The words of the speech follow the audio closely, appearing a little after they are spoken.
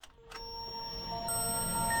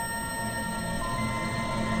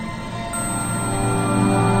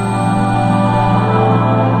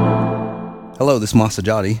Hello, this is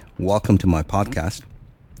Masajati. Welcome to my podcast,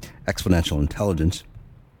 Exponential Intelligence.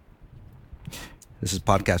 This is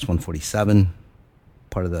podcast 147,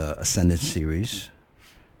 part of the Ascendance series.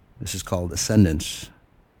 This is called Ascendance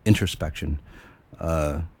Introspection.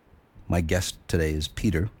 My guest today is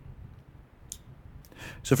Peter.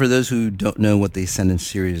 So for those who don't know what the Ascendance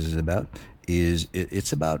series is about,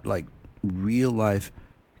 it's about like real life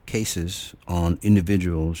cases on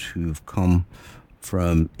individuals who've come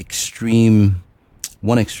from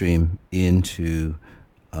one extreme into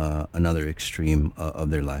another extreme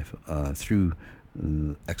of their life through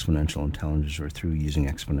exponential intelligence or through using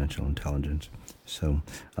exponential intelligence. So,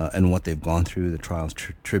 and what they've gone through, the trials,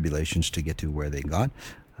 tribulations to get to where they got.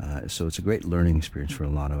 So it's a great learning experience for a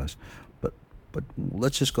lot of us. But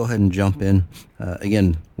let's just go ahead and jump in.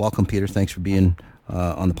 Again, welcome, Peter. Thanks for being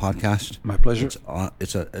on the podcast. My pleasure.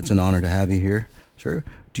 It's an honor to have you here, sir.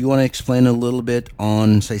 Do you want to explain a little bit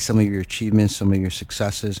on, say, some of your achievements, some of your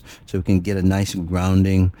successes, so we can get a nice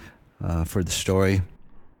grounding for the story?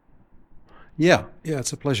 Yeah,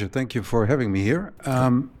 it's a pleasure. Thank you for having me here.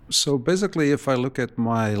 So basically, if I look at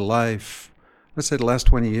my life, let's say the last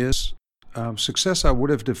 20 years, success I would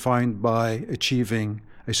have defined by achieving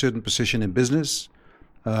a certain position in business,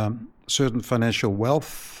 certain financial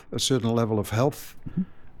wealth, a certain level of health,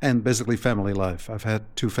 and basically family life. I've had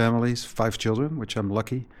 2 families, 5 children, which I'm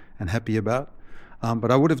lucky and happy about. But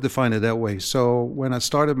I would have defined it that way. So when I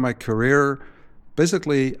started my career,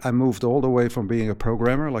 basically I moved all the way from being a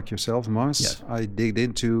programmer like yourself, Mas. Yes. I digged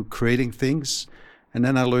into creating things. And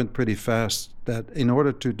then I learned pretty fast that in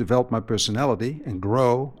order to develop my personality and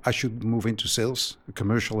grow, I should move into sales, a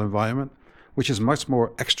commercial environment, which is much more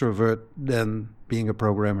extrovert than being a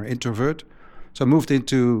programmer, introvert. So I moved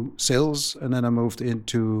into sales, and then I moved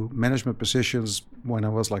into management positions when I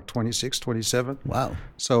was like 26, 27. Wow.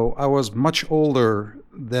 So I was much older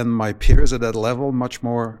than my peers at that level, much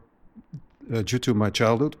more due to my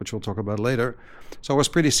childhood, which we'll talk about later. So I was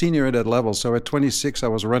pretty senior at that level. So at 26, I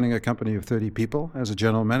was running a company of 30 people as a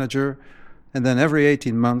general manager. And then every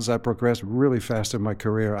 18 months, I progressed really fast in my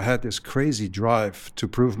career. I had this crazy drive to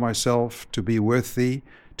prove myself, to be worthy,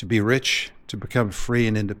 to be rich, to become free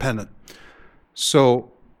and independent.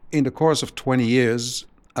 So in the course of 20 years,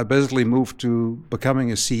 I basically moved to becoming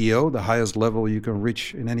a CEO, the highest level you can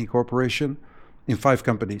reach in any corporation, in 5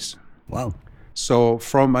 companies. Wow. So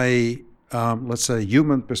from a, let's say,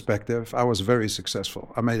 human perspective, I was very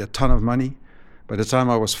successful. I made a ton of money. By the time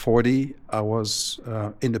I was 40, I was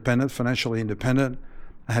independent, financially independent.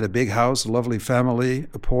 I had a big house, a lovely family,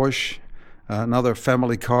 a Porsche, another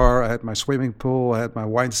family car. I had my swimming pool. I had my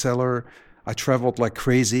wine cellar. I traveled like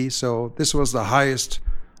crazy. So this was the highest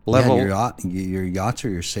level. Your yachts or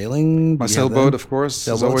your sailing? My sailboat, of course,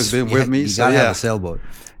 has always been with me. You gotta have a sailboat.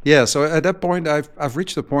 Yeah, so at that point, I've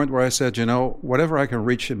reached the point where I said, whatever I can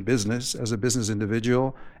reach in business as a business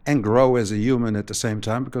individual and grow as a human at the same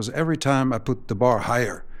time, because every time I put the bar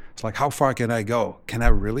higher, it's like, how far can I go? Can I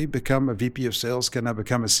really become a VP of sales? Can I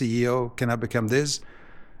become a CEO? Can I become this?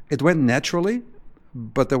 It went naturally,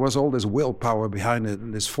 but there was all this willpower behind it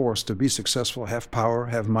and this force to be successful, have power,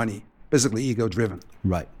 have money, basically ego-driven.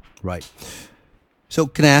 Right. So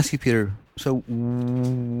can I ask you, Peter, so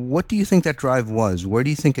what do you think that drive was? Where do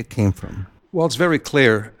you think it came from? Well, it's very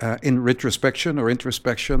clear in retrospection or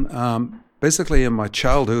introspection. Basically, in my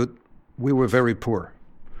childhood, we were very poor.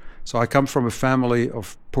 So I come from a family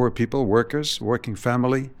of poor people, working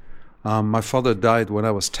family. My father died when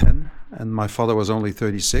I was 10, and my father was only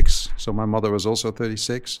 36. So my mother was also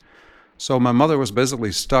 36. So my mother was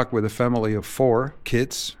basically stuck with a family of 4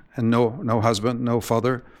 kids and no husband, no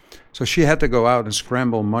father. So she had to go out and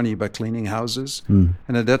scramble money by cleaning houses.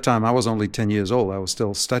 And at that time, I was only 10 years old. I was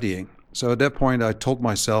still studying. So at that point, I told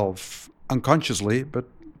myself unconsciously, but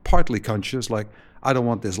partly conscious, like, I don't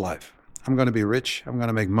want this life. I'm going to be rich. I'm going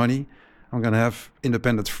to make money. I'm going to have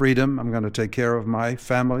independent freedom. I'm going to take care of my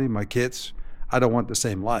family, my kids. I don't want the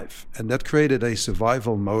same life. And that created a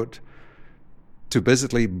survival mode to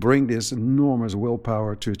basically bring this enormous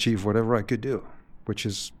willpower to achieve whatever I could do, which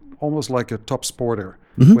is almost like a top sporter.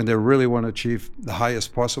 When they really want to achieve the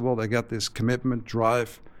highest possible, they got this commitment,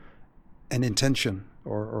 drive, and intention.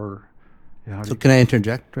 So can I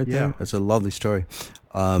interject right there? Yeah. That's a lovely story.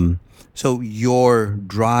 So your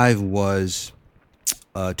drive was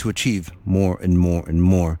to achieve more and more and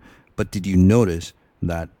more. But did you notice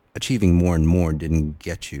that achieving more and more didn't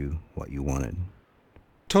get you what you wanted?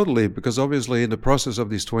 Totally, because obviously in the process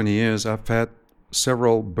of these 20 years, I've had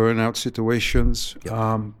several burnout situations,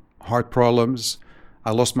 heart problems.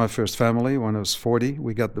 I lost my first family when I was 40.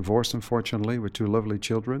 We got divorced, unfortunately, with two lovely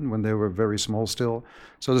children when they were very small still.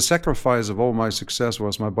 So the sacrifice of all my success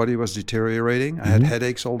was my body was deteriorating. I had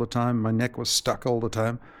headaches all the time. My neck was stuck all the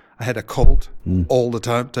time. I had a cold all the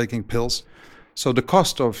time, taking pills. So the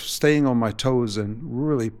cost of staying on my toes and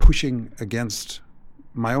really pushing against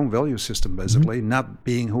my own value system, basically, not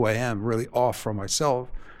being who I am, really off from myself.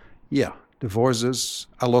 Yeah, divorces.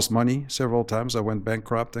 I lost money several times. I went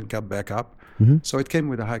bankrupt and got back up. So it came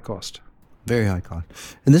with a high cost. Very high cost.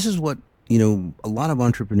 And this is what, a lot of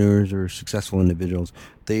entrepreneurs or successful individuals,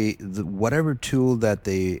 whatever tool that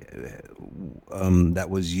that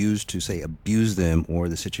was used to, say, abuse them or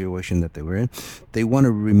the situation that they were in, they want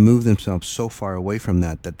to remove themselves so far away from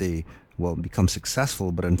that they become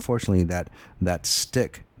successful. But unfortunately, that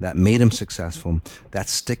stick that made them successful, that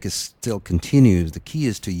stick still continues. The key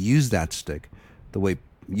is to use that stick the way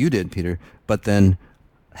you did, Peter, but then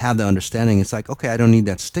have the understanding it's like, okay, I don't need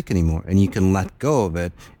that stick anymore, and you can let go of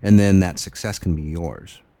it, and then that success can be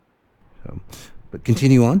yours. So, but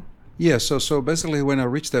continue on. Yeah, so basically when I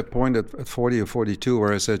reached that point at 40 or 42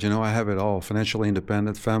 where I said, I have it all, financially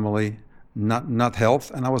independent, family, not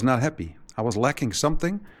health, and I was not happy. I was lacking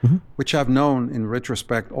something, which I've known in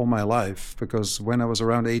retrospect all my life, because when I was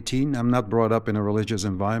around 18, I'm not brought up in a religious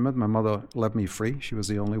environment. My mother let me free. She was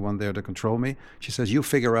the only one there to control me. She says, you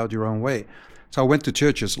figure out your own way. So I went to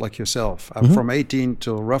churches like yourself. From 18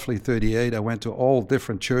 till roughly 38, I went to all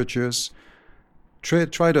different churches,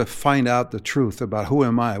 try to find out the truth about who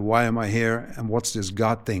am I, why am I here, and what's this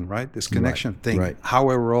God thing, right? This connection thing, how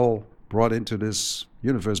we're all brought into this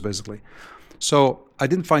universe, basically. So I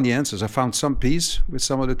didn't find the answers. I found some peace with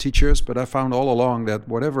some of the teachers, but I found all along that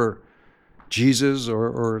whatever Jesus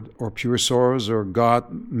or pure source or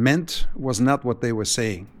God meant was not what they were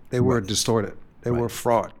saying. They were distorted. They were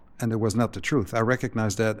fraud. And it was not the truth. I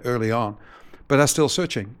recognized that early on. But I'm still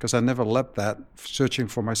searching, because I never left that, searching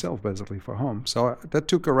for myself, basically, for home. So that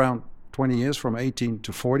took around 20 years, from 18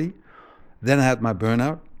 to 40. Then I had my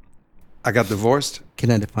burnout. I got divorced.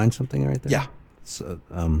 Can I define something right there? Yeah. So,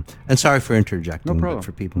 and sorry for interjecting. No problem. But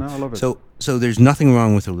for people. No, I love it. So there's nothing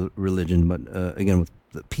wrong with religion, but again,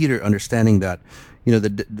 with Peter understanding that,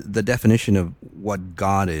 the definition of what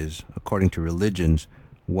God is, according to religions,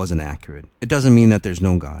 wasn't accurate. It doesn't mean that there's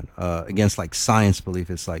no God. Against like science belief,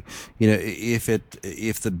 it's like, if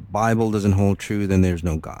the Bible doesn't hold true, then there's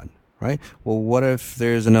no God, right? Well, what if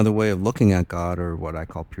there's another way of looking at God, or what I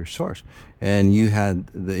call pure source, and you had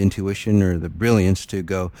the intuition or the brilliance to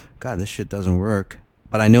go, God, this shit doesn't work,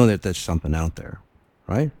 but I know that there's something out there,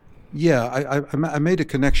 right? Yeah, I made a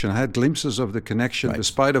connection. I had glimpses of the connection,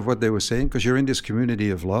 despite of what they were saying, because you're in this community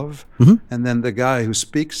of love. And then the guy who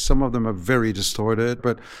speaks, some of them are very distorted.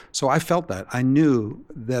 But so I felt that. I knew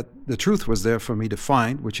that the truth was there for me to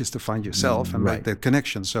find, which is to find yourself and make that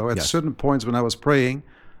connection. So at certain points when I was praying,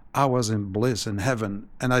 I was in bliss in heaven,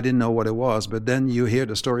 and I didn't know what it was. But then you hear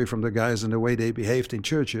the story from the guys and the way they behaved in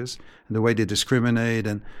churches and the way they discriminate.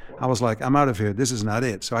 And I was like, I'm out of here. This is not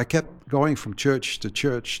it. So I kept going from church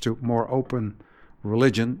to more open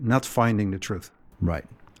religion, not finding the truth. Right.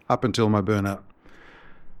 Up until my burnout.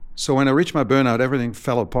 So when I reached my burnout, everything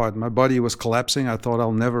fell apart. My body was collapsing. I thought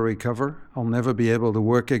I'll never recover. I'll never be able to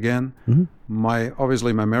work again.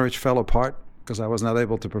 Obviously my marriage fell apart, because I was not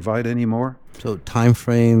able to provide anymore. So time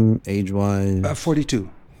frame, age-wise? 42.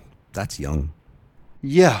 That's young.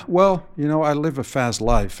 Yeah, well, I live a fast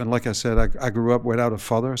life. And like I said, I grew up without a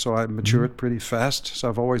father, so I matured pretty fast. So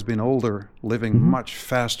I've always been older, living much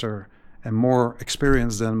faster and more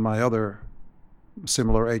experienced than my other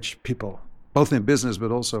similar age people, both in business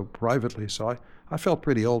but also privately. So I felt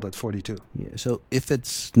pretty old at 42. Yeah, so if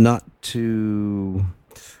it's not too...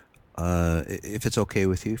 if it's okay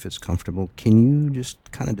with you, if it's comfortable, can you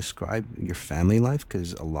just kind of describe your family life?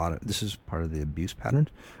 Because this is part of the abuse pattern,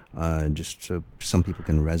 just so some people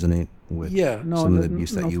can resonate with some of the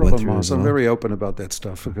abuse that you went through. Well. I'm very open about that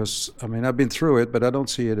stuff, because I've been through it, but I don't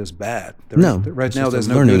see it as bad. Right now there's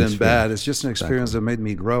no good and bad. It's just an experience that made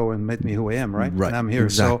me grow and made me who I am, right? And I'm here.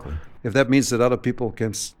 Exactly. So if that means that other people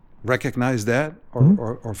can recognize that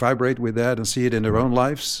or vibrate with that and see it in their own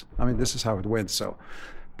lives, this is how it went. So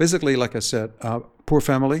basically, like I said, poor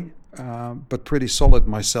family, but pretty solid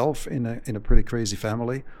myself in a pretty crazy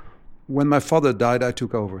family. When my father died, I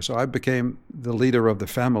took over. So I became the leader of the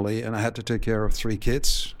family, and I had to take care of 3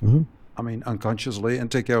 kids, unconsciously,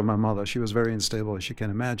 and take care of my mother. She was very unstable, as you can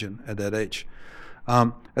imagine, at that age.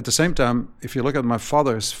 At the same time, if you look at my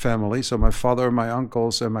father's family, so my father, my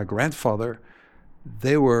uncles, and my grandfather,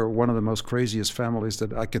 they were one of the most craziest families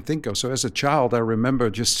that I can think of. So as a child, I remember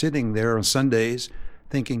just sitting there on Sundays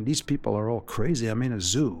thinking, these people are all crazy. I'm in a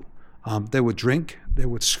zoo. They would drink, they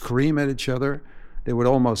would scream at each other, they would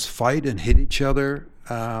almost fight and hit each other.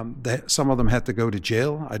 Some of them had to go to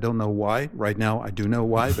jail. I don't know why. Right now, I do know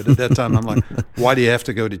why. But at that time, I'm like, why do you have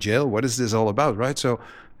to go to jail? What is this all about, right? So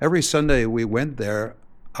every Sunday we went there,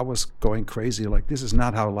 I was going crazy. Like, this is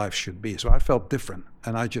not how life should be. So I felt different,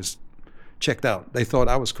 and I just checked out. They thought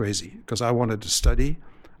I was crazy because I wanted to study.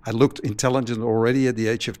 I looked intelligent already at the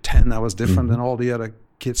age of 10. I was different than all the other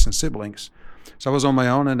kids and siblings. So I was on my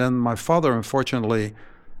own. And then my father, unfortunately,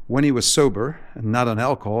 when he was sober and not on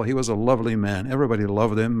alcohol, he was a lovely man. Everybody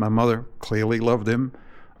loved him. My mother clearly loved him.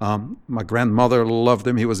 My grandmother loved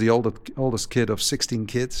him. He was the oldest kid of 16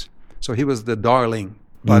 kids. So he was the darling.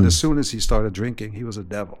 But as soon as he started drinking, he was a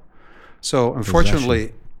devil. So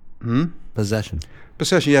unfortunately... Possession.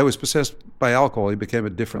 Possession, yeah, he was possessed by alcohol. He became a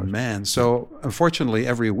different man. So unfortunately,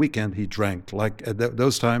 every weekend he drank. Like at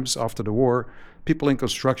those times after the war, people in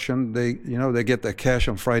construction, they get their cash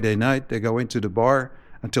on Friday night. They go into the bar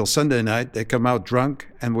until Sunday night. They come out drunk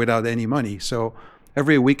and without any money. So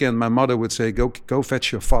every weekend, my mother would say, "Go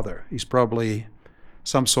fetch your father. He's probably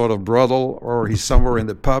some sort of brothel, or he's somewhere in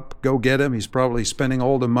the pub. Go get him. He's probably spending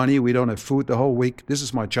all the money. We don't have food the whole week." This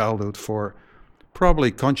is my childhood for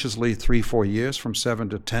probably consciously 3-4 years, from 7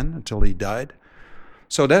 to 10 until he died.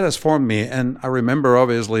 So that has formed me. And I remember,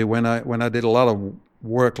 obviously, when I did a lot of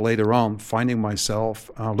work later on, finding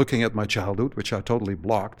myself looking at my childhood, which I totally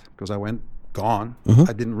blocked because I went gone.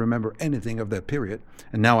 I didn't remember anything of that period.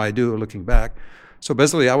 And now I do, looking back. So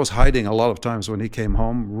basically, I was hiding a lot of times when he came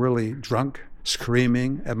home, really drunk,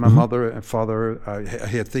 screaming at my mother and father. I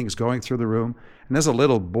had things going through the room. And as a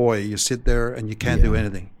little boy, you sit there and you can't do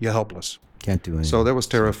anything. You're helpless. Can't do anything. So that was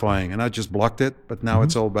terrifying. And I just blocked it. But now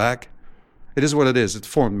it's all back. It is what it is. It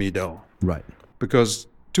formed me, though. Right. Because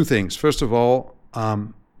two things. First of all,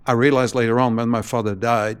 I realized later on when my father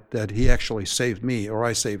died that he actually saved me, or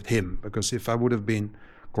I saved him. Because if I would have been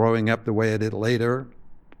growing up the way I did later,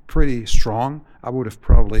 pretty strong, I would have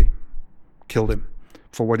probably killed him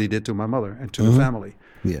for what he did to my mother and to the family.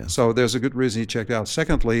 Yeah. So there's a good reason he checked out.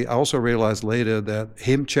 Secondly, I also realized later that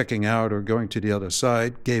him checking out or going to the other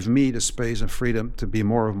side gave me the space and freedom to be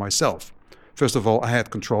more of myself. First of all, I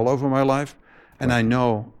had control over my life, and I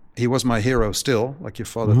know he was my hero still, like your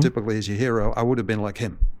father typically is your hero. I would have been like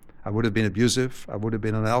him. I would have been abusive. I would have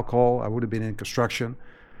been on alcohol. I would have been in construction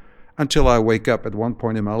until I wake up at one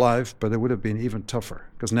point in my life, but it would have been even tougher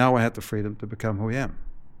because now I had the freedom to become who I am.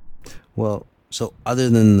 Well, so other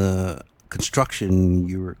than the construction,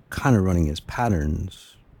 you were kind of running as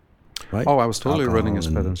patterns, right? Oh, I was totally Alcohol running as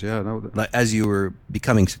and- patterns. Yeah, no. Like as you were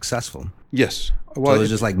becoming successful, Yes. Well, it was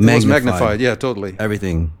just like it was magnified. magnified. Yeah, totally.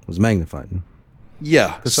 everything was magnified.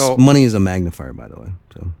 Yeah. So Money is a magnifier, by the way.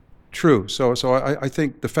 So true. So I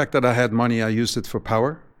think the fact that I had money, I used it for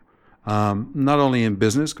power. Not only in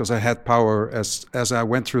business, because I had power as I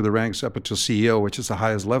went through the ranks up until CEO, which is the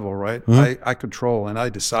highest level, right? I control and I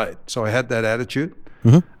decide. So I had that attitude.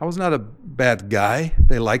 I was not a bad guy.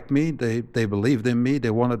 They liked me. They believed in me.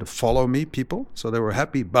 They wanted to follow me, people. So they were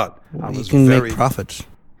happy. But I you was can very make profits.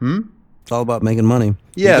 It's all about making money.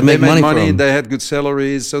 You Yeah, can they make made money. money. from- They had good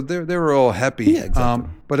salaries, so they were all happy. Yeah, exactly.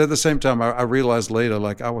 But at the same time, I realized later,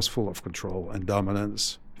 like I was full of control and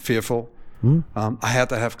dominance, fearful. I had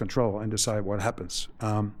to have control and decide what happens.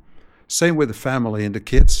 Same with the family and the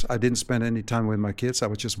kids. I didn't spend any time with my kids. I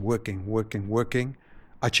was just working.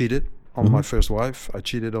 I cheated on my first wife. I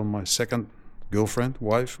cheated on my second girlfriend,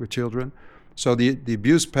 wife with children. So the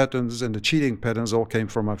abuse patterns and the cheating patterns all came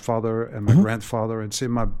from my father and my grandfather. It's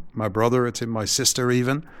in my brother. It's in my sister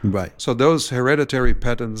even. Right. So those hereditary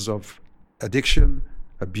patterns of addiction,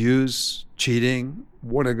 abuse, cheating,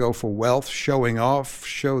 want to go for wealth, showing off,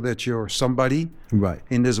 show that you're somebody. Right.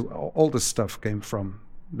 In this, all this stuff came from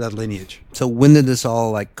that lineage. So when did this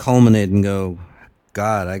all like culminate and go,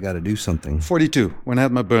 God, I got to do something? 42, when I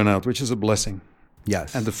had my burnout, which is a blessing.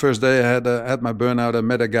 Yes. And the first day I had my burnout, I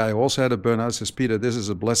met a guy who also had a burnout. Says, Peter, this is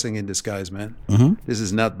a blessing in disguise, man. This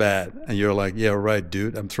is not bad. And you're like, yeah, right,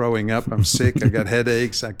 dude. I'm throwing up. I'm sick. I got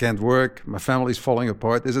headaches. I can't work. My family's falling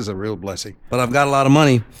apart. This is a real blessing. But I've got a lot of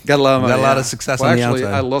money. Got a lot of money. Got a lot yeah. of success well, on the actually,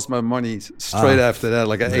 outside. I lost my money straight after that,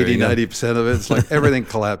 like there 80, you go. 90% of it. It's like everything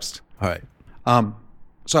collapsed. All right.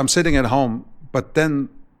 So I'm sitting at home, but then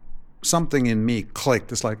something in me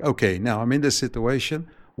clicked. It's like, okay, now I'm in this situation.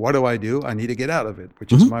 What do? I need to get out of it,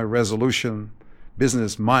 which is my resolution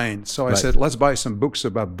business mind. So I Right. said, let's buy some books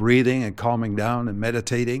about breathing and calming down and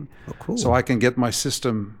meditating. Oh, cool. So I can get my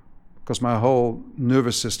system, because my whole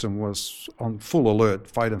nervous system was on full alert,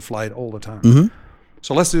 fight and flight all the time.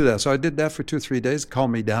 So let's do that. So I did that for 2-3 days,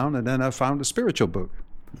 calm me down, and then I found a spiritual book.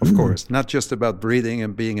 of course, not just about breathing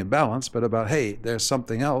and being in balance, but about, hey, there's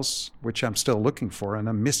something else which I'm still looking for and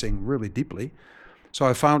I'm missing really deeply. So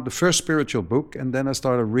I found the first spiritual book, and then I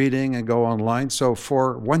started reading and go online. So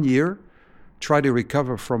for 1 year, try to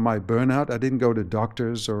recover from my burnout. I didn't go to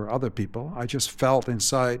doctors or other people. I just felt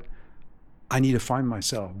inside, I need to find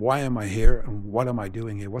myself. Why am I here, and what am I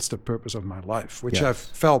doing here? What's the purpose of my life? Which I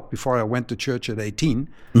felt before I went to church at 18.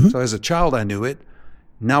 So as a child, I knew it.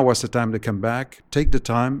 Now was the time to come back, take the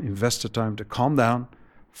time, invest the time to calm down,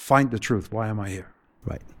 find the truth. Why am I here?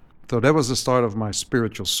 Right. So that was the start of my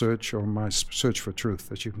spiritual search, or my search for truth,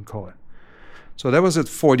 as you can call it. So that was at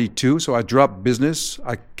 42. So I dropped business.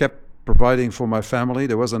 I kept providing for my family.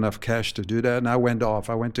 There was enough cash to do that. And I went off.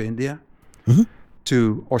 I went to India,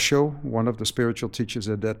 to Osho, one of the spiritual teachers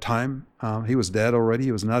at that time. He was dead already.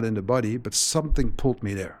 He was not in the body, but something pulled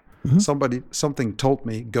me there. Something told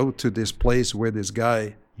me, go to this place where this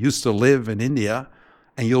guy used to live in India,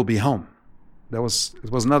 and you'll be home. It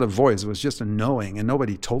was not a voice, it was just a knowing, and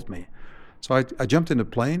nobody told me. So I jumped in the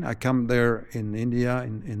plane. I come there in India,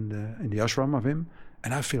 in the ashram of him,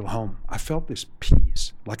 and I feel home. I felt this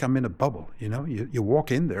peace, like I'm in a bubble. You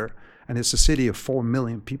walk in there, and it's a city of 4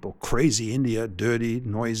 million people, crazy India, dirty,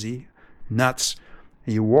 noisy, nuts.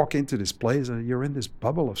 And you walk into this place, and you're in this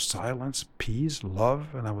bubble of silence, peace,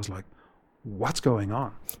 love, and I was like, what's going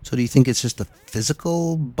on? So do you think it's just a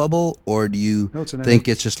physical bubble, or do you think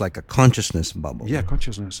it's just like a consciousness bubble? Yeah,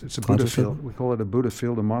 consciousness. It's a Buddha field. We call it a Buddha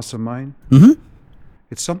field, a mastermind.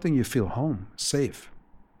 It's something you feel home, safe,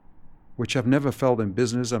 which I've never felt in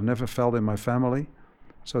business. I've never felt in my family.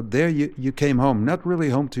 So there you came home, not really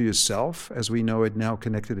home to yourself, as we know it now,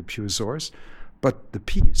 connected to pure source, but the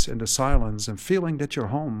peace and the silence and feeling that you're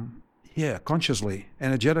home. Yeah, consciously,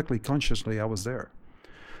 energetically, consciously, I was there.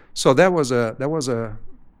 So that was a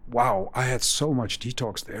wow. I had so much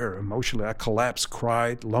detox there emotionally. I collapsed,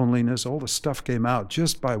 cried, loneliness, all the stuff came out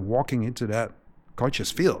just by walking into that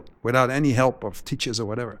conscious field without any help of teachers or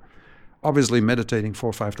whatever. Obviously meditating 4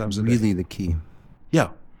 or 5 times a day. Really the key. Yeah.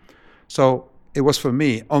 So it was for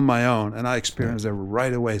me on my own, and I experienced it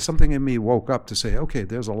right away. Something in me woke up to say, okay,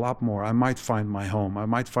 there's a lot more. I might find my home. I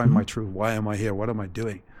might find my truth. Why am I here? What am I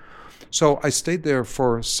doing? So I stayed there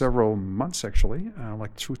for several months, actually,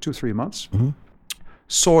 like 2-3 months.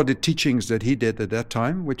 Saw the teachings that he did at that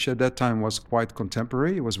time, which at that time was quite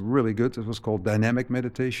contemporary. It was really good. It was called dynamic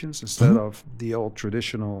meditations instead of the old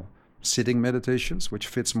traditional sitting meditations, which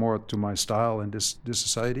fits more to my style in this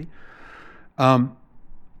society.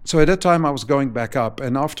 So at that time, I was going back up.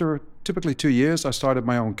 And after typically 2 years, I started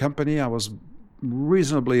my own company. I was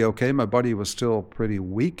reasonably okay. My body was still pretty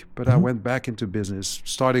weak, but I went back into business,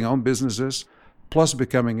 starting own businesses, plus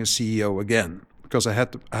becoming a CEO again, because I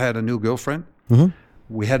had a new girlfriend.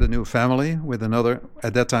 We had a new family with another,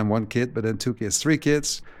 at that time, 1 kid, but then 2 kids, 3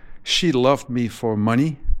 kids. She loved me for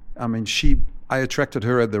money. I mean, I attracted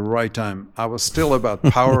her at the right time. I was still about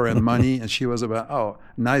power and money, and she was about, oh,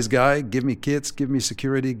 nice guy, give me kids, give me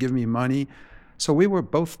security, give me money. So we were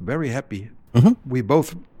both very happy. We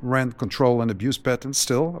both ran control and abuse patterns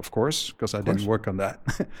still, of course, because I didn't work on that.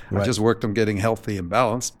 I just worked on getting healthy and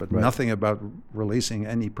balanced, but nothing about releasing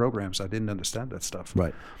any programs. I didn't understand that stuff.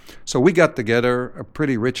 So we got together a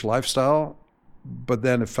pretty rich lifestyle, but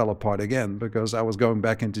then it fell apart again because I was going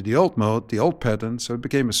back into the old mode, the old pattern. So it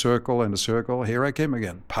became a circle and a circle. Here I came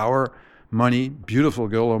again. Power, money, beautiful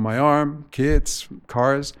girl on my arm, kids,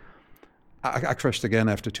 cars. I crashed again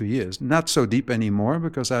after 2 years. Not so deep anymore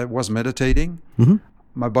because I was meditating.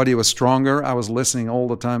 My body was stronger. I was listening all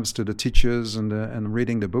the times to the teachers and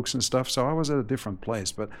reading the books and stuff. So I was at a different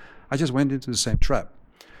place, but I just went into the same trap.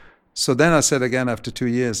 So then I said again after 2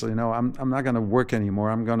 years, I'm not going to work anymore.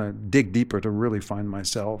 I'm going to dig deeper to really find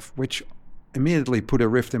myself, which immediately put a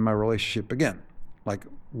rift in my relationship again. Like,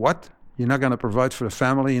 what? You're not going to provide for the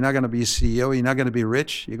family. You're not going to be a CEO. You're not going to be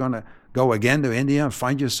rich. You're going to go again to India and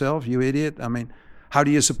find yourself, you idiot. I mean, how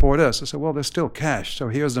do you support us? I said, well, there's still cash. So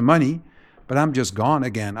here's the money, but I'm just gone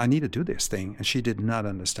again. I need to do this thing. And she did not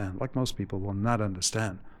understand, like most people will not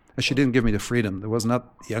understand. And she didn't give me the freedom. There was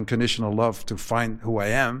not the unconditional love to find who I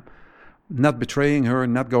am, not betraying her,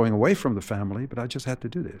 not going away from the family, but I just had to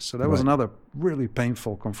do this. So that was another really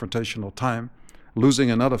painful, confrontational time,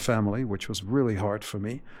 losing another family, which was really hard for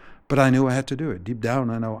me. But I knew I had to do it. Deep down,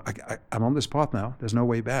 I know I'm on this path now. There's no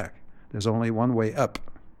way back. There's only one way up,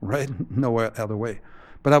 right? No other way.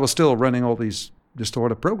 But I was still running all these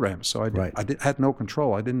distorted programs. So I had no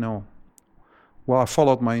control. I didn't know. Well, I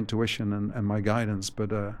followed my intuition and my guidance,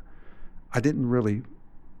 but I didn't really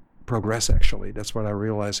progress, actually. That's what I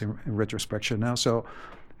realized in retrospection now. So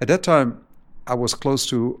at that time, I was close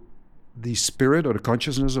to the spirit or the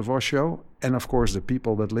consciousness of Osho, and of course the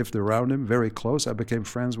people that lived around him, very close. I became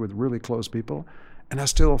friends with really close people. And I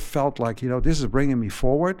still felt like, this is bringing me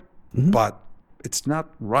forward, but it's not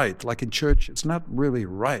right. Like in church, it's not really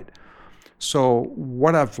right. So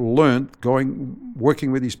what I've learned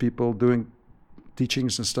working with these people, doing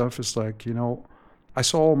teachings and stuff, is like, I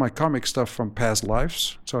saw all my karmic stuff from past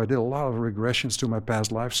lives. So I did a lot of regressions to my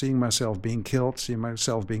past life, seeing myself being killed, seeing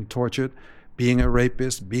myself being tortured, being a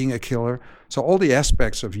rapist, being a killer. So all the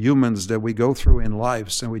aspects of humans that we go through in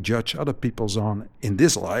lives and we judge other people's on in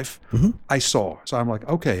this life, I saw. So I'm like,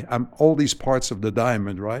 okay, I'm all these parts of the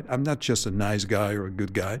diamond, right? I'm not just a nice guy or a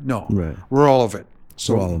good guy. No, we're all of it.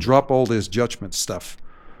 So drop all this judgment stuff.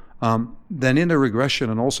 Then in the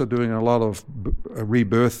regression and also doing a lot of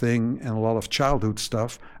rebirthing and a lot of childhood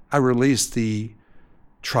stuff, I released the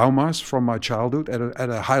traumas from my childhood at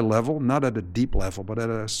a high level, not at a deep level, but at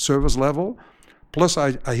a service level. Plus,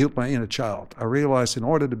 I healed my inner child. I realized in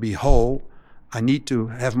order to be whole, I need to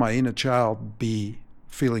have my inner child be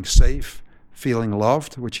feeling safe, feeling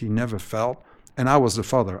loved, which he never felt. And I was the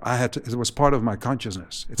father. It was part of my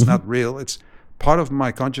consciousness. It's not real. It's part of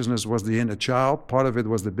my consciousness was the inner child. Part of it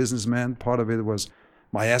was the businessman. Part of it was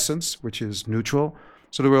my essence, which is neutral.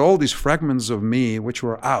 So there were all these fragments of me which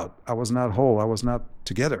were out. I was not whole. I was not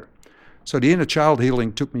together. So the inner child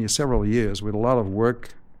healing took me several years with a lot of work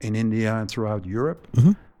in India and throughout Europe,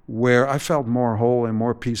 where I felt more whole and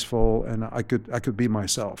more peaceful, and I could be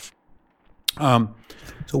myself. So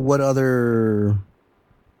what other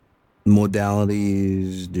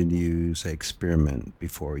modalities did you say experiment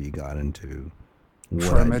before you got into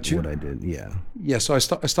what I did? Yeah, so I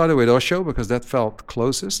started with Osho because that felt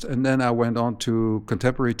closest, and then I went on to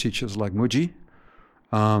contemporary teachers like Mooji,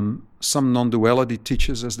 some non-duality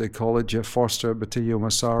teachers, as they call it, Jeff Foster, Batilio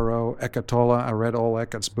Massaro, Eckhart Tolle. I read all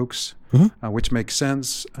Eckhart's books, which makes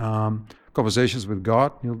sense. Conversations with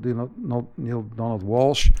God, Neil Donald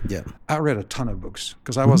Walsh. Yeah, I read a ton of books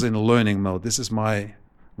because I was in learning mode. This is my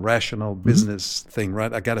rational business thing,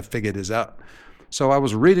 right? I got to figure this out. So I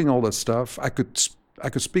was reading all that stuff. I could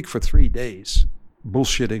speak for 3 days,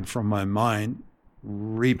 bullshitting from my mind,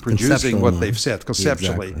 reproducing what they've said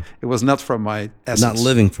conceptually. Exactly. It was not from my essence. Not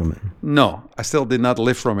living from it. No, I still did not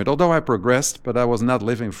live from it. Although I progressed, but I was not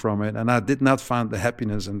living from it. And I did not find the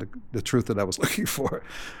happiness and the truth that I was looking for.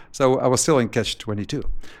 So I was still in catch-22.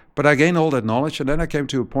 But I gained all that knowledge. And then I came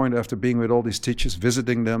to a point after being with all these teachers,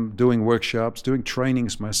 visiting them, doing workshops, doing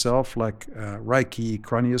trainings myself, like Reiki,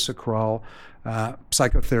 craniosacral,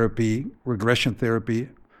 psychotherapy, regression therapy.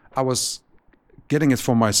 I was getting it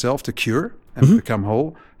for myself to cure and become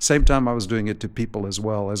whole. Same time, I was doing it to people as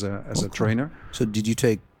well as a trainer. So did you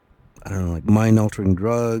take, I don't know, like mind-altering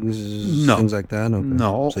drugs, things like that? Okay.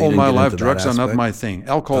 No, so all my life, drugs are not my thing.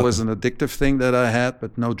 Alcohol is an addictive thing that I had,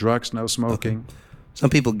 but no drugs, no smoking. Okay. Some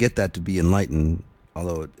people get that to be enlightened,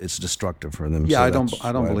 although it's destructive for them. Yeah, so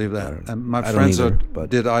I don't believe that. And my friends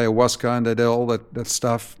did ayahuasca and they did all that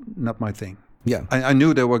stuff, not my thing. Yeah, I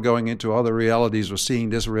knew they were going into other realities or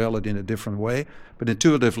seeing this reality in a different way, but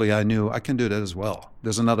intuitively I knew I can do that as well.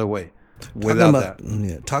 There's another way without that.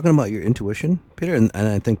 Yeah, talking about your intuition, Peter, and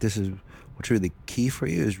I think this is what's really key for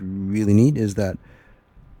you, is really neat, is that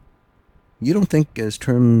you don't think as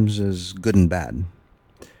terms as good and bad.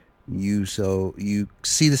 You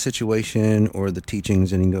see the situation or the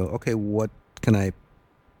teachings and you go, okay, what can I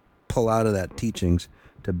pull out of that teachings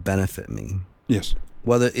to benefit me? Yes.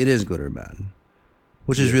 Whether it is good or bad,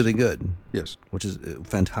 which is really good. Yes. Which is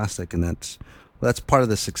fantastic, and that's part of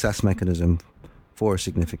the success mechanism for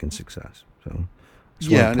significant success. So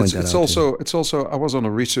yeah, and it's also I was on a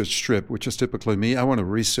research trip, which is typically me. I want to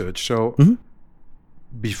research. So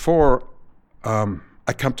before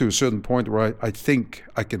I come to a certain point where I think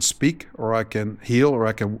I can speak or I can heal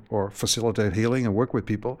or facilitate healing and work with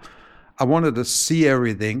people, I wanted to see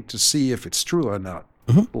everything to see if it's true or not.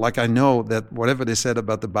 Like I know that whatever they said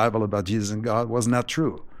about the Bible, about Jesus and God was not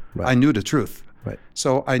true. Right. I knew the truth. Right.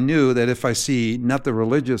 So I knew that if I see not the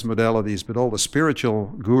religious modalities, but all the spiritual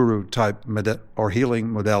guru type or healing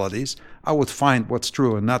modalities, I would find what's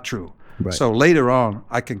true and not true. Right. So later on,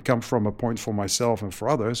 I can come from a point for myself and for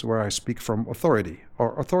others where I speak from authority.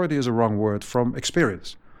 Or authority is a wrong word, from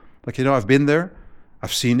experience. Like, I've been there,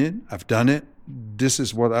 I've seen it, I've done it. This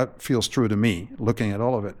is what feels true to me, looking at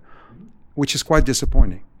all of it, which is quite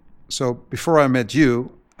disappointing. So before I met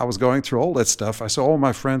you, I was going through all that stuff. I saw all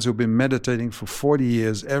my friends who've been meditating for 40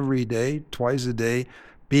 years, every day, twice a day,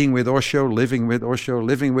 being with Osho, living with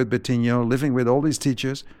Bettinho, living with all these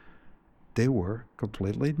teachers. They were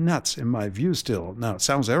completely nuts, in my view still. Now, it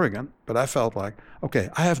sounds arrogant, but I felt like, okay,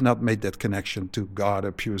 I have not made that connection to God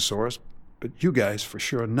or pure source, but you guys for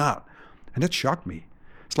sure not. And that shocked me.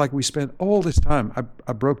 It's like we spent all this time.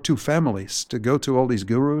 I broke 2 families to go to all these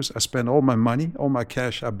gurus. I spent all my money, all my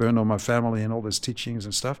cash. I burned on my family and all these teachings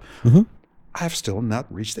and stuff. Mm-hmm. I've still not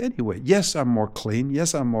reached anyway. Yes, I'm more clean.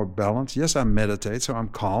 Yes, I'm more balanced. Yes, I meditate, so I'm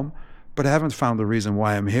calm. But I haven't found the reason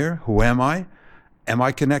why I'm here. Who am I? Am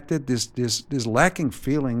I connected? This lacking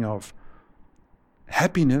feeling of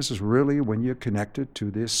happiness is really when you're connected to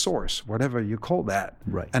this source, whatever you call that.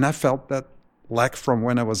 Right. And I felt that lack from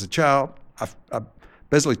when I was a child. I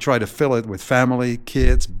basically tried to fill it with family,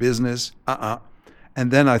 kids, business.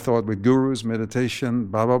 And then I thought with gurus, meditation,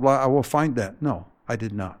 blah, blah, blah, I will find that. No, I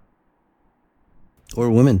did not. Or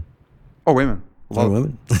women. Oh, women. A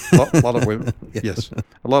lot of women. Yes. Yes.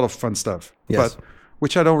 A lot of fun stuff. Yes. But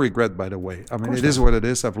which I don't regret, by the way. I mean, it is what it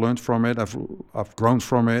is. I've learned from it. I've grown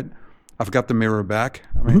from it. I've got the mirror back.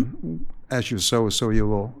 I mean, as you sow, so you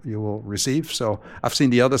will receive. So I've seen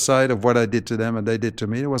the other side of what I did to them and they did to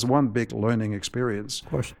me. It was one big learning experience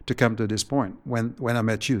to come to this point when I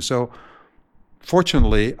met you. So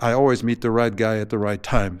fortunately, I always meet the right guy at the right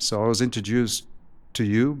time. So I was introduced to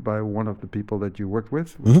you by one of the people that you worked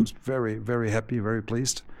with, which was very, very happy, very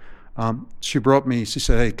pleased. She brought me, she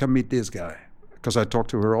said, hey, come meet this guy. Because I talked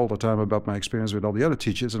to her all the time about my experience with all the other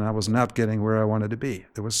teachers, and I was not getting where I wanted to be.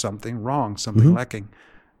 There was something wrong, something lacking.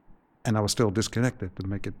 And I was still disconnected, to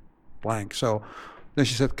make it blank. So then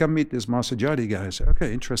she said, come meet this Master Jadi guy. I said,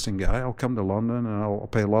 okay, interesting guy. I'll come to London, and I'll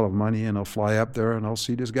pay a lot of money, and I'll fly up there, and I'll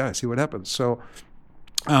see this guy, see what happens. So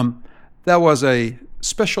that was a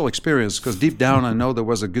special experience, because deep down I know there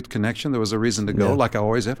was a good connection. There was a reason to go, like I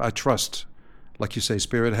always have. I trust. Like you say,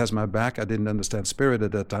 spirit has my back. I didn't understand spirit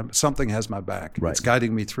at that time, but something has my back. Right. It's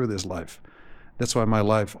guiding me through this life. That's why my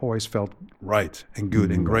life always felt right and good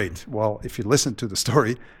and great. Well, if you listen to the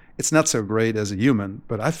story, it's not so great as a human,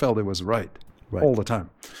 but I felt it was right all the time.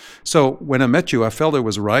 So when I met you, I felt it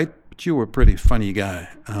was right, but you were a pretty funny guy.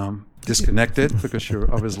 Disconnected because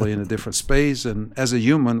you're obviously in a different space, and as a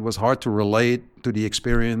human it was hard to relate to the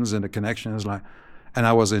experience and the connections. And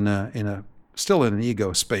I was still in an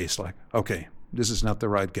ego space, like, okay, this is not the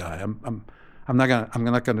right guy. I'm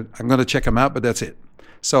gonna check him out, but that's it.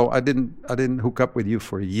 So I didn't hook up with you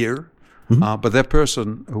for a year, but that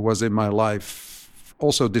person who was in my life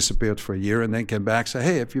also disappeared for a year and then came back. Said,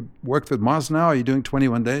 hey, have you worked with Mars now? Are you doing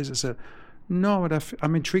 21 days? I said, no, but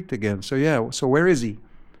I'm intrigued again. So yeah, so where is he?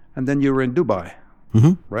 And then you were in Dubai,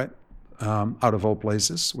 right? Out of all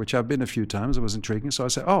places, which I've been a few times. It was intriguing. So I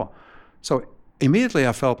said, oh, so immediately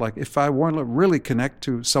I felt like if I want to really connect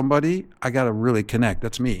to somebody, I got to really connect.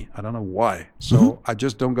 That's me. I don't know why. So I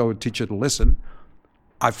just don't go and teach it to listen.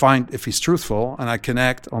 I find if he's truthful and I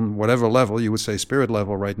connect on whatever level, you would say spirit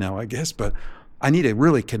level right now, I guess, but I need to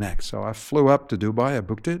really connect. So I flew up to Dubai, I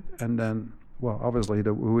booked it, and then, well, obviously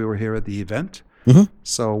we were here at the event.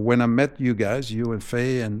 So when I met you guys, you and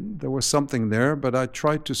Faye, and there was something there, but I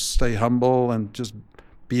tried to stay humble and just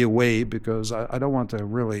be away because I don't want to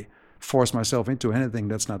really force myself into anything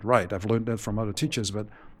that's not right. I've learned that from other teachers, but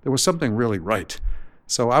there was something really right.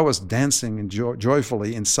 So I was dancing and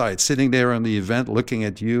joyfully inside, sitting there on the event, looking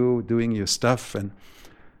at you, doing your stuff, and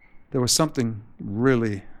there was something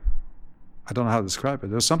really, I don't know how to describe it.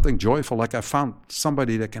 There was something joyful, like I found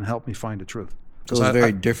somebody that can help me find the truth. So it was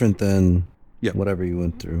very different than whatever you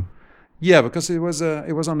went through. Yeah, because it was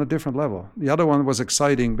on a different level. The other one was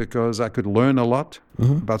exciting because I could learn a lot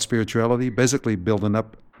about spirituality, basically build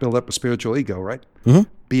up a spiritual ego, right?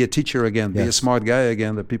 Be a teacher again, be a smart guy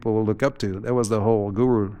again that people will look up to. That was the whole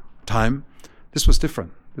guru time. This was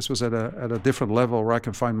different. This was at a different level where I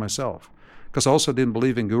can find myself. Because I also didn't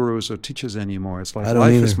believe in gurus or teachers anymore. It's like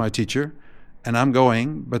life is my teacher, and I'm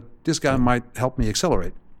going, but this guy might help me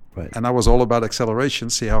accelerate. Right. And I was all about acceleration,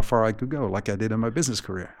 see how far I could go, like I did in my business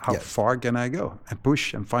career. How far can I go and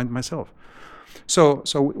push and find myself? So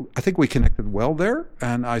I think we connected well there,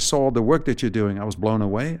 and I saw the work that you're doing. I was blown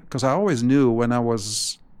away because I always knew when I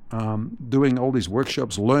was doing all these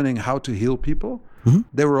workshops, learning how to heal people,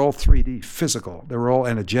 they were all 3D, physical. They were all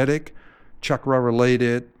energetic, chakra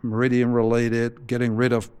related, meridian related, getting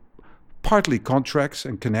rid of partly contracts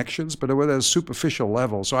and connections, but it was at a superficial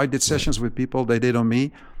level. So I did sessions with people, they did on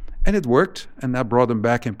me, and it worked, and that brought them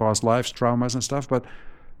back in past lives, traumas and stuff. But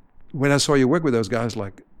when I saw you work with those guys,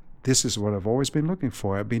 like, this is what I've always been looking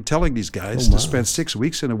for. I've been telling these guys to spend 6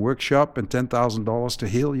 weeks in a workshop and $10,000 to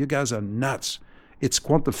heal. You guys are nuts. It's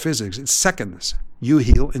quantum physics. It's seconds. You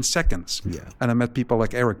heal in seconds. Yeah. And I met people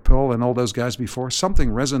like Eric Pearl and all those guys before.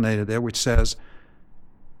 Something resonated there which says,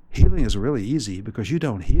 healing is really easy because you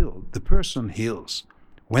don't heal. The person heals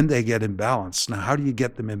when they get in balance. Now, how do you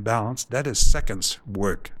get them in balance? That is seconds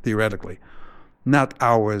work, theoretically. not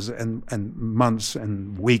hours and months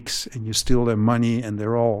and weeks, and you steal their money and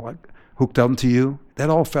they're all like hooked onto you. That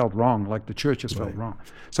all felt wrong, like the churches felt wrong.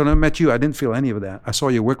 So when I met you, I didn't feel any of that. I saw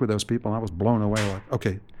you work with those people and I was blown away, like,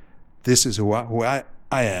 okay, this is who I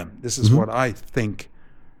am. This is what I think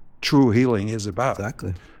true healing is about.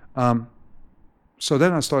 Exactly. So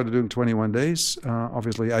then I started doing 21 days,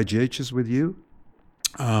 obviously IGHs with you.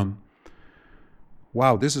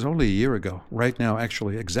 Wow, this is only a year ago. Right now,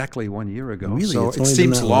 actually, exactly 1 year ago. Really? So it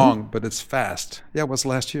seems long, but it's fast. Yeah, it was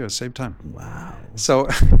last year, same time. Wow. So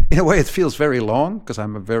in a way, it feels very long because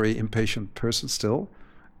I'm a very impatient person still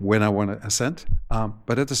when I want to ascend.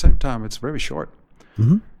 But at the same time, it's very short.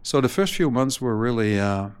 So the first few months were really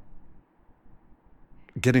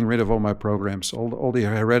getting rid of all my programs, all the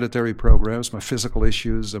hereditary programs, my physical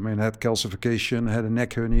issues. I mean, I had calcification, I had a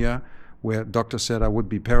neck hernia, where doctors said I would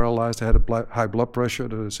be paralyzed. I had a high blood pressure.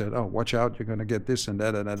 They said, oh, watch out, you're going to get this and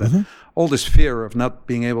that and that. All this fear of not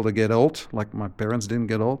being able to get old, like my parents didn't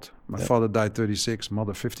get old. My father died 36,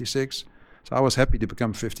 mother 56. So I was happy to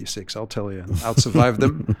become 56, I'll tell you, and outsurvive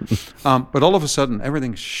them. But all of a sudden,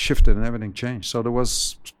 everything shifted and everything changed. So there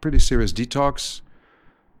was pretty serious detox.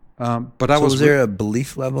 But I was there a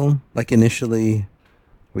belief level? Like initially,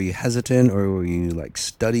 were you hesitant or were you like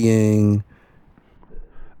studying?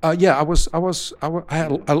 Yeah,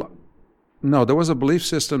 no, there was a belief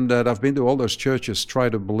system that I've been to all those churches, try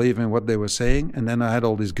to believe in what they were saying, and then I had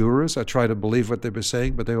all these gurus. I tried to believe what they were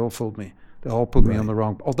saying, but they all fooled me. They all put me on the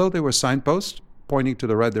wrong. Although they were signposts pointing to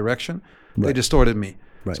the right direction, they distorted me.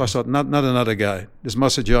 So I thought, not another guy. This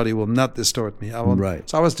Masajati will not distort me.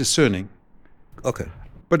 So I was discerning. Okay.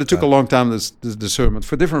 But it took a long time, this discernment,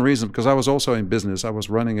 for different reasons, because I was also in business. I was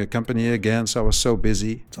running a company again, so I was so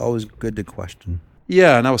busy. It's always good to question.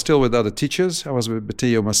 Yeah, and I was still with other teachers. I was with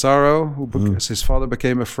Batillo Massaro, who his father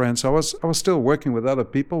became a friend. So I was still working with other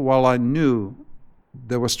people while I knew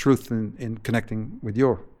there was truth in connecting with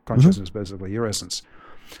your consciousness, basically, your essence.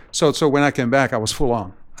 So when I came back, I was full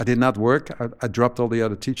on. I did not work. I dropped all the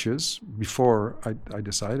other teachers before I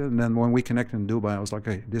decided. And then when we connected in Dubai, I was like,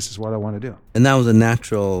 hey, this is what I want to do. And that was a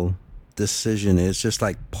natural decision. It's just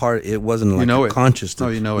like it wasn't like a conscious. No,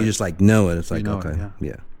 you know it. You just like know it. It's like, okay,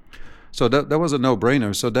 yeah. So that was a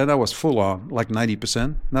no-brainer. So then I was full on, like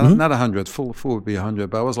 90%. Not 100, full would be 100,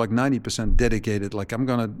 but I was like 90% dedicated. Like I'm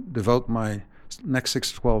going to devote my next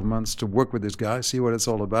 6 to 12 months to work with this guy, see what it's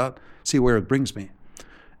all about, see where it brings me.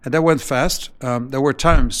 And that went fast. There were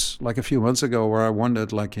times, like a few months ago, where I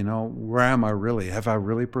wondered, like, where am I really? Have I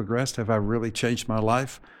really progressed? Have I really changed my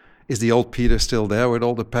life? Is the old Peter still there with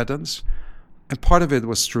all the patterns? And part of it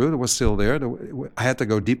was true. It was still there. I had to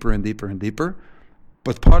go deeper and deeper and deeper.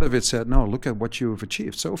 But part of it said, no, look at what you've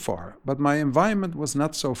achieved so far. But my environment was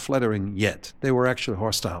not so flattering yet. They were actually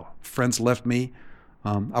hostile. Friends left me.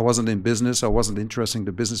 I wasn't in business. I wasn't interesting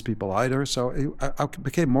to business people either. So I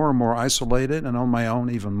became more and more isolated and on my own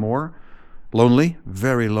even more. Lonely,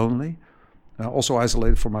 very lonely. Also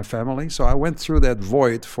isolated from my family. So I went through that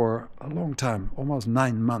void for a long time, almost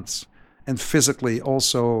 9 months. And physically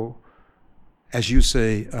also, as you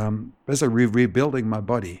say, basically rebuilding my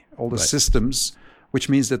body, all the systems, which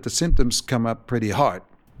means that the symptoms come up pretty hard.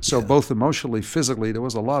 So both emotionally, physically, there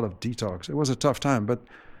was a lot of detox. It was a tough time, but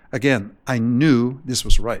again, I knew this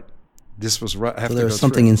was right. This was right. So there was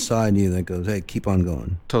something inside you that goes, hey, keep on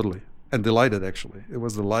going. Totally. And delighted, actually. It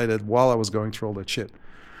was delighted while I was going through all that shit.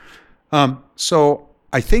 So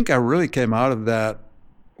I think I really came out of that,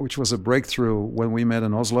 which was a breakthrough when we met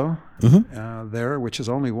in Oslo there, which is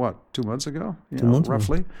only, 2 months ago? 2 months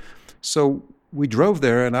roughly. Ago. So we drove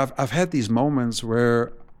there, and I've had these moments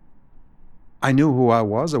where I knew who I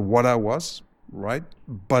was or what I was, right?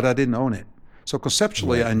 But I didn't own it. So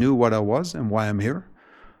conceptually, I knew what I was and why I'm here,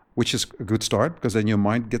 which is a good start because then your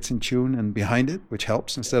mind gets in tune and behind it, which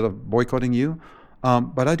helps instead of boycotting you.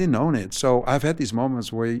 But I didn't own it. So I've had these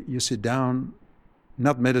moments where you sit down,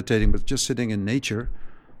 not meditating, but just sitting in nature,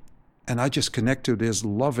 and I just connect to this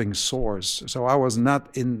loving source. So I was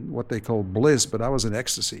not in what they call bliss, but I was in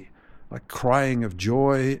ecstasy, like crying of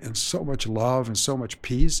joy and so much love and so much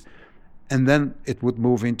peace. And then it would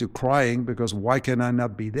move into crying because why can I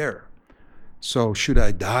not be there? So should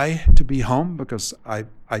I die to be home? Because I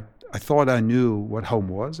thought I knew what home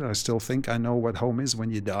was. And I still think I know what home is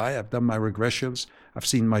when you die. I've done my regressions. I've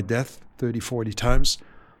seen my death 30, 40 times.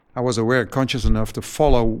 I was aware, conscious enough to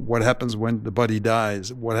follow what happens when the body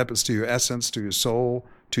dies, what happens to your essence, to your soul,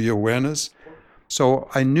 to your awareness. So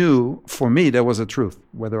I knew, for me, there was a truth.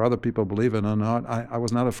 Whether other people believe it or not, I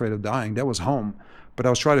was not afraid of dying. That was home. But I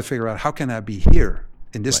was trying to figure out, how can I be here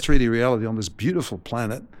in this 3D reality on this beautiful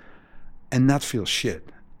planet and not feel shit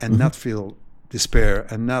and not feel despair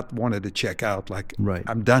and not wanted to check out, like, Right.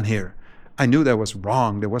 I'm done here. I knew that was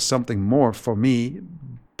wrong. There was something more for me,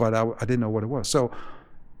 but I didn't know what it was. So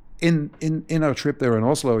in our trip there in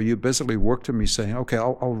Oslo, you basically worked to me saying, okay,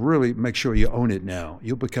 I'll really make sure you own it now.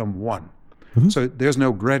 You become one. Mm-hmm. So there's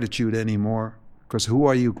no gratitude anymore, because who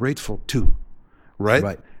are you grateful to, right?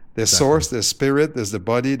 Right. There's Exactly. source, there's spirit, there's the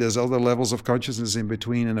body, there's other levels of consciousness in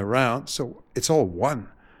between and around. So it's all one.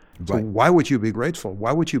 So Right. why would you be grateful?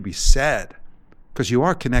 Why would you be sad? Because you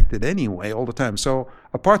are connected anyway all the time. So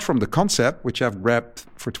apart from the concept, which I've grabbed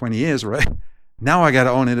for 20 years, right? Now I got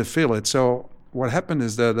to own it and feel it. So what happened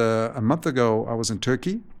is that a month ago I was in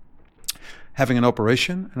Turkey having an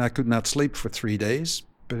operation, and I could not sleep for 3 days.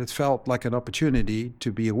 But it felt like an opportunity to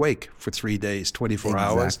be awake for 3 days, 24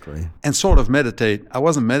 hours, Exactly. and sort of meditate. I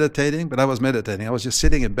wasn't meditating, but I was meditating. I was just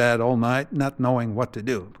sitting in bed all night, not knowing what to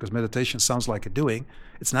do, because meditation sounds like a doing.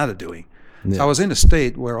 It's not a doing. Yeah. So I was in a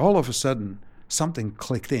state where all of a sudden something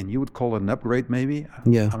clicked in. You would call it an upgrade, maybe.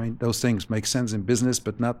 Yeah. I mean, those things make sense in business,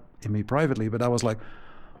 but not in me privately. But I was like,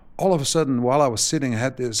 all of a sudden, while I was sitting, I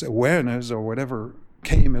had this awareness or whatever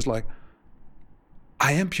came as like,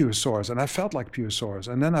 I am pure source, and I felt like pure source.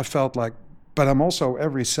 And then I felt like, but I'm also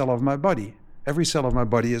every cell of my body. Every cell of my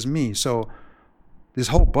body is me. So this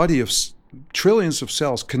whole body of trillions of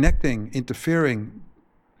cells connecting, interfering,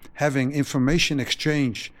 having information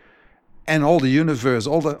exchange, and all the universe,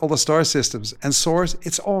 all the star systems, and source,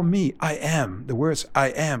 it's all me. I am. The words I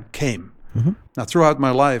am came. Mm-hmm. Now, throughout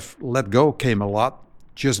my life, let go came a lot.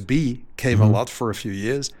 Just be came a lot for a few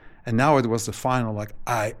years. And now it was the final, like,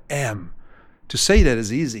 I am. To say that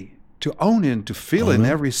is easy. To own it, to feel it in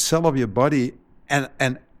every cell of your body and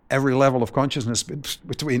every level of consciousness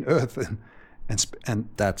between Earth and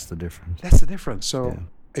That's the difference. that's the difference. So Yeah.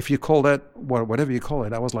 if you call that, whatever you call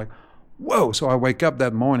it, I was like, whoa. So I wake up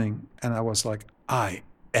that morning and I was like, I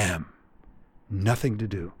am. Nothing to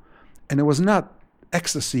do. And it was not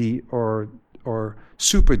ecstasy or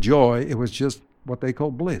super joy. It was just what they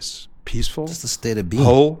call bliss. Peaceful, It's the state of being.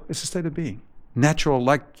 whole. It's a state of being. Natural,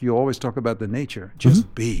 like you always talk about the nature.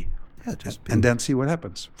 Just be. Yeah, just be. And then see what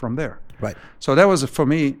happens from there. Right. So that was, for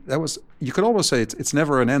me, you could almost say it's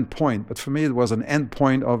never an end point, but for me it was an end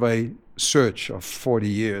point of a search of 40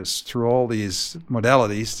 years through all these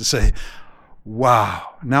modalities to say,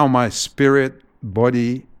 wow, now my spirit,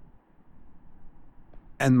 body,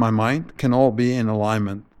 and my mind can all be in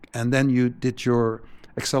alignment. And then you did your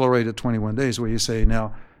accelerated 21 days where you say,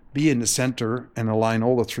 now be in the center and align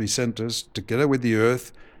all the three centers together with the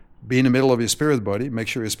earth, be in the middle of your spirit body, make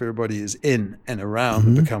sure your spirit body is in and around,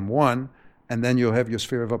 and become one, and then you'll have your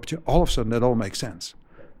sphere of opportunity. All of a sudden, that all makes sense.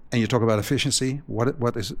 And you talk about efficiency. What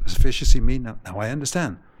does efficiency mean? Now I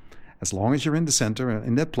understand. As long as you're in the center,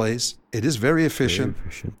 in that place, it is very efficient, Very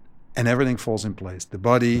efficient. and everything falls in place. The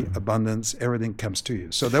body, abundance, everything comes to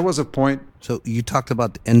you. So there was a point. So you talked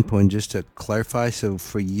about the endpoint, just to clarify. So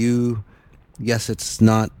for you, yes, it's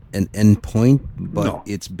not an endpoint, but No.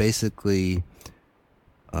 it's basically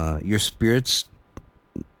your spirit's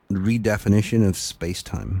redefinition of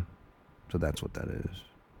space-time. So that's what that is.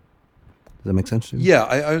 Does that make sense to you? Yeah,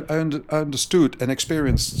 I understood and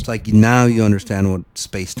experienced. It's like now you understand what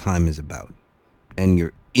space-time is about, and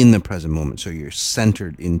you're in the present moment, so you're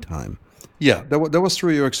centered in time. Yeah, that was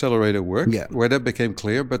through your accelerated work, Yeah. where that became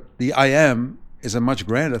clear. But the I am is a much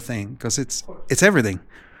grander thing because it's everything,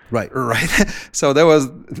 Right. right? So that's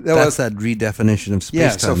That redefinition of space-time.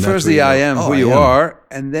 yeah. So That's first where the you I go, am, "Oh, who I you am." are,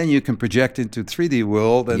 and then you can project into 3D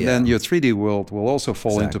world, and then Yeah. your 3D world will also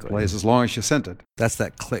fall into Exactly. place as long as you're centered. That's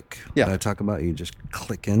that click Yeah. that I talk about. You just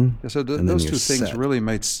click in. Yeah, so and then those you're two things set. really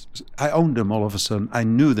made. I owned them all of a sudden. I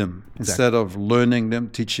knew them instead of learning them,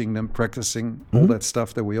 teaching them, practicing all that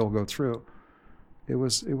stuff that we all go through. It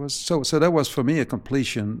was so that was for me a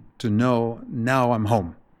completion to know now I'm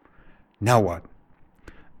home. Now what?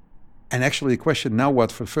 And actually, the question "now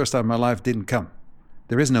what" for the first time in my life didn't come.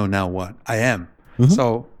 There is no now what. I am.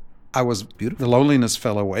 So I was Beautiful. the loneliness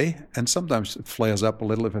fell away, and sometimes it flares up a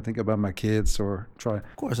little if I think about my kids or try.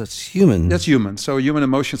 Of course, that's human. That's human. So human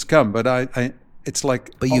emotions come, but I it's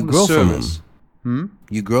like But you on the grow from surface.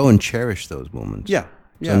 You grow and cherish those moments. Yeah.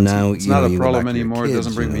 Yeah. So it's, now, it's you not know, a you go problem back to your anymore. It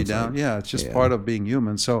doesn't kids, bring you know, me it's down. like- Yeah, it's just yeah. part of being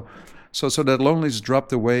human. So that loneliness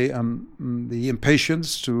dropped away. The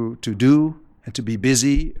impatience to do and to be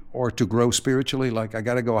busy or to grow spiritually, like I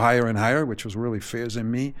got to go higher and higher, which was really fears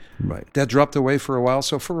in me. Right. That dropped away for a while.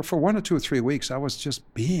 So for 1 or 2 or 3 weeks, I was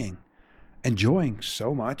just being, enjoying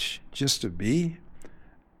so much just to be,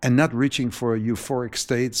 and not reaching for euphoric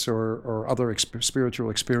states or other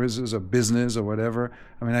spiritual experiences or business or whatever.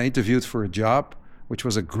 I mean, I interviewed for a job, which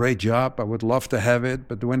was a great job. I would love to have it,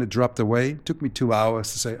 but when it dropped away, it took me 2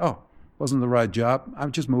 hours to say, oh, wasn't the right job. I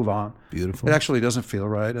would just move on. Beautiful. It actually doesn't feel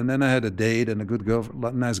right. And then I had a date and a good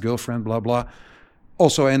nice girlfriend, blah, blah.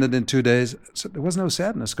 Also ended in 2 days. So there was no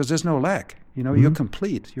sadness because there's no lack. You know, you're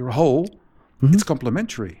complete. You're whole. It's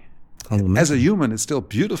complementary. As a human, it's still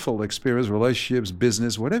beautiful experience, relationships,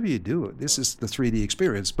 business, whatever you do. This is the 3D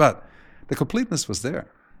experience. But the completeness was there.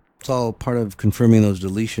 It's all part of confirming those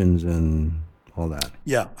deletions and all that.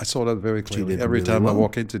 Yeah, I saw that very clearly. did Every really time I well.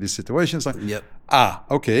 walk into these situations, like, Yep.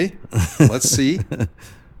 okay, let's see.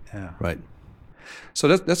 Yeah. Right. So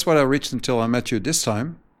that's what I reached until I met you this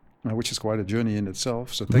time, which is quite a journey in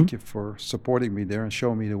itself. So thank you for supporting me there and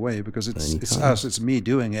showing me the way, because it's Anytime. us, it's me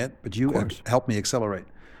doing it, but you course. helped me accelerate.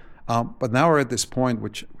 But now we're at this point,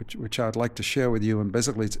 which I'd like to share with you, and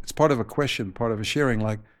basically it's part of a question, part of a sharing,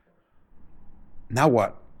 like, now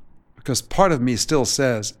what? Because part of me still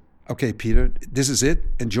says, okay, Peter, this is it.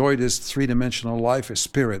 Enjoy this three-dimensional life as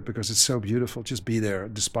spirit, because it's so beautiful. Just be there.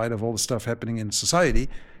 Despite of all the stuff happening in society,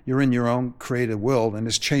 you're in your own created world, and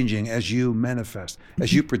it's changing as you manifest.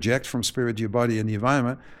 As you project from spirit to your body and the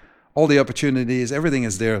environment, all the opportunities, everything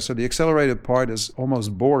is there. So the accelerated part is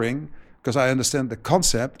almost boring, because I understand the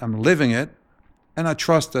concept, I'm living it, and I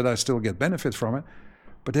trust that I still get benefit from it.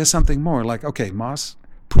 But there's something more, like, okay, Mas,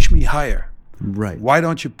 push me higher. Right. Why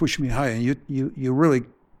don't you push me higher? And you really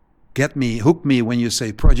hook me when you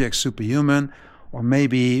say Project Superhuman, or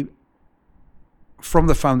maybe from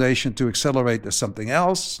the foundation to accelerate there's something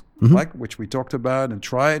else, like which we talked about and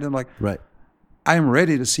tried, and like, Right. I'm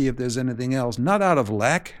ready to see if there's anything else, not out of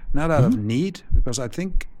lack, not out of need, because I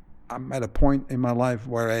think I'm at a point in my life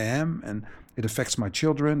where I am, and it affects my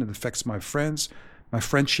children, it affects my friends. My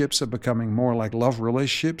friendships are becoming more like love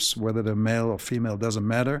relationships, whether they're male or female, doesn't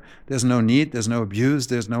matter. There's no need, there's no abuse,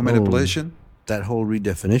 there's no manipulation. That whole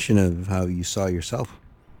redefinition of how you saw yourself.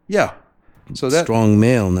 Yeah. So that, Strong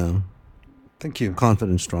male now. thank you.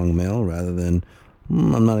 Confident strong male rather than,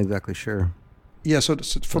 I'm not exactly sure. Yeah, so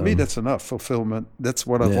for me, that's enough fulfillment. That's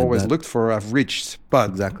what I've Yeah, always that- looked for, I've reached.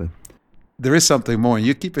 But Exactly. there is something more, and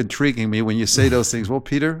you keep intriguing me when you say those things. Well,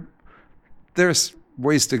 Peter, there's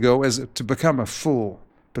ways to go as to become a full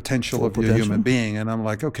potential Full of your potential. human being. And I'm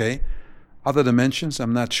like, okay, other dimensions,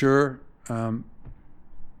 I'm not sure.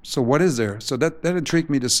 So what is there? So that intrigued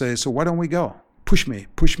me to say, so why don't we go? Push me,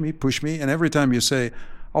 push me, push me. And every time you say,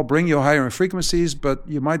 I'll bring you higher in frequencies, but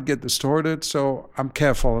you might get distorted. So I'm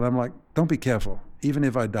careful. And I'm like, don't be careful. Even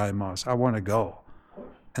if I die, Mas, I want to go.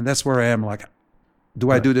 And that's where I am. Like, do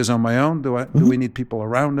I do this on my own? Do we need people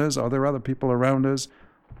around us? Are there other people around us?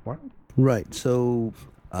 What? Right. So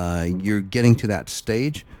you're getting to that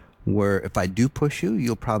stage where if I do push you,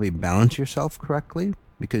 you'll probably balance yourself correctly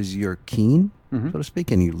because you're keen, so to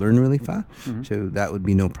speak, and you learn really fast. So that would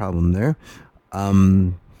be no problem there.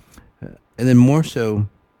 And then more so,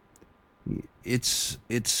 it's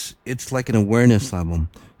like an awareness level.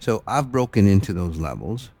 So I've broken into those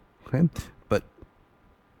levels, okay?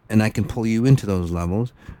 And I can pull you into those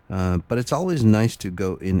levels, but it's always nice to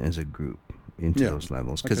go in as a group into those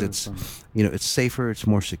levels because it's it's safer, it's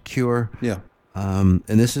more secure. Yeah. And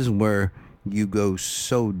this is where you go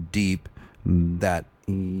so deep that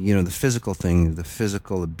the physical things, the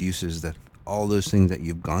physical abuses, that all those things that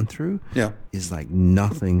you've gone through is like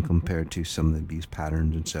nothing compared to some of the abuse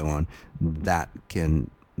patterns and so on that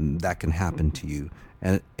can happen to you.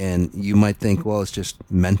 And you might think, well, it's just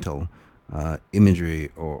mental imagery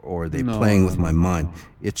or they playing with my mind.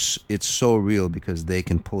 It's so real because they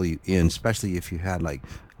can pull you in, especially if you had like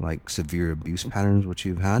severe abuse patterns, which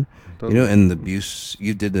you've had, and the abuse,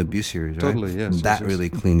 you did the abuse series, right? Totally, yes. That yes, really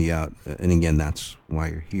cleaned you out. And again, that's why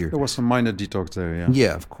you're here. There was some minor detox there, yeah.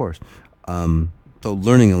 Yeah, of course. So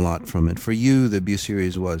learning a lot from it. For you, the abuse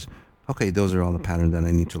series was, okay, those are all the patterns that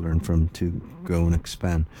I need to learn from to grow and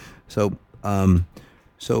expand. So,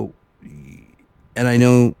 and I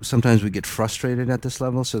know sometimes we get frustrated at this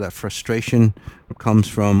level. So that frustration comes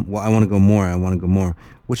from, well, I want to go more,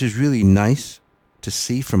 which is really nice to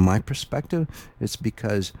see from my perspective. It's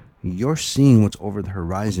because you're seeing what's over the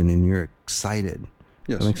horizon and you're excited.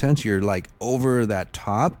 Yes. That makes sense? You're like over that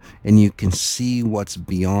top and you can see what's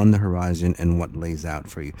beyond the horizon and what lays out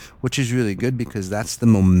for you, which is really good because that's the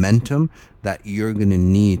momentum that you're going to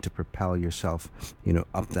need to propel yourself,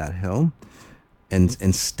 up that hill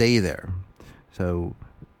and stay there. So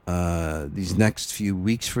these next few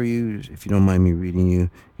weeks for you, if you don't mind me reading you,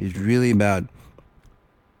 is really about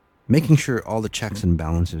making sure all the checks and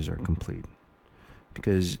balances are complete.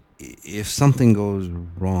 Because if something goes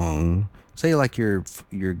wrong, say like you're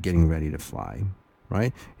getting ready to fly,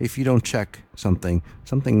 right? If you don't check something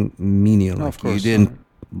menial, like you didn't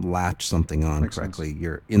latch something on Makes correctly, sense.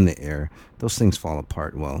 you're in the air, those things fall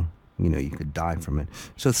apart, well, you could die from it.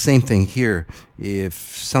 So the same thing here. If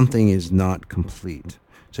something is not complete,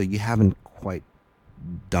 so you haven't quite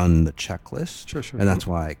done the checklist, Sure. and that's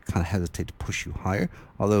why I kind of hesitate to push you higher.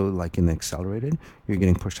 Although, like in the accelerated, you're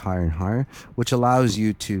getting pushed higher and higher, which allows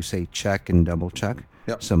you to say check and double check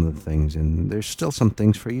Yep. some of the things. And there's still some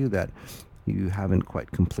things for you that you haven't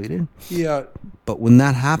quite completed. Yeah. But when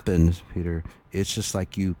that happens, Peter, it's just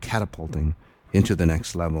like you catapulting into the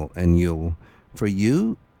next level, and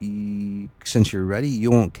since you're ready, you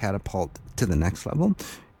won't catapult to the next level.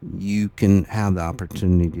 You can have the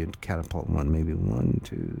opportunity to catapult maybe one,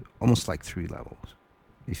 two, almost like 3 levels,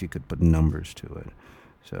 if you could put numbers to it.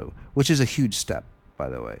 So, which is a huge step, by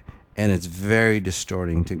the way. And it's very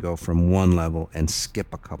distorting to go from one level and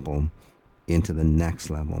skip a couple into the next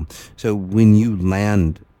level. So when you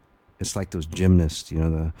land, it's like those gymnasts,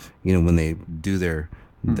 when they do their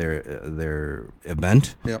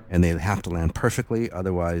event, Yep. and they have to land perfectly,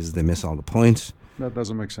 otherwise they miss all the points. That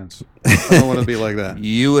doesn't make sense. I don't want to be like that.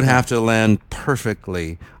 You would have to land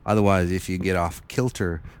perfectly, otherwise if you get off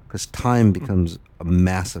kilter, because time becomes a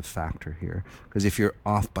massive factor here. Because if you're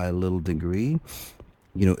off by a little degree,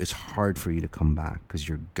 it's hard for you to come back because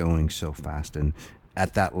you're going so fast. And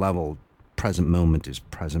at that level, present moment is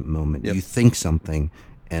present moment. Yep. You think something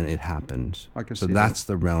and it happens. I can so see that's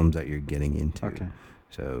the realms that you're getting into. Okay.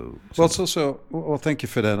 So Well, it's also, thank you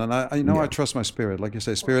for that. And I Yeah. I trust my spirit. Like you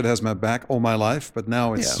say, spirit has my back all my life, but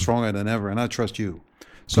now it's Yeah. stronger than ever, and I trust you.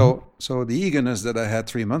 So the eagerness that I had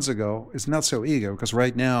 3 months ago is not so eager, because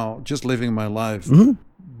right now, just living my life,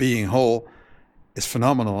 being whole, is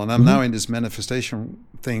phenomenal. And I'm now in this manifestation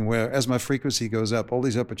thing where, as my frequency goes up, all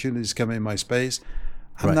these opportunities come in my space.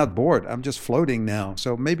 I'm Right. not bored. I'm just floating now.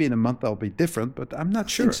 So maybe in a month I'll be different, but I'm not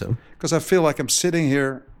sure. think so. Because I feel like I'm sitting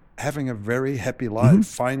here having a very happy life,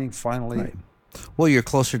 finding finally Right. Well, you're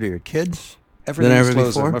closer to your kids everything than is ever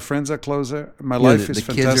closer. before. My friends are closer. My You know, life the is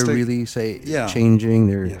kids fantastic. are really Yeah. changing.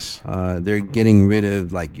 They're Yes. they're getting rid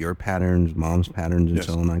of like your patterns, mom's patterns, and Yes.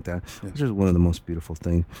 so on like that, Yes. which is one of the most beautiful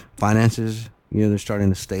things. Finances, they're starting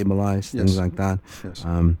to stabilize, things Yes. like that. Yes.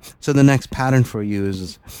 So the next pattern for you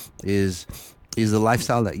is the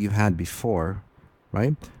lifestyle that you've had before,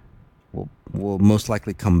 right? Will most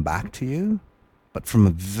likely come back to you, but from a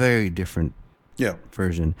very different Yeah.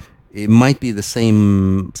 version. It might be the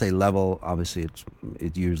same, say, level. Obviously,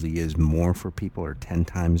 it usually is more for people, or 10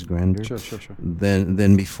 times grander Sure.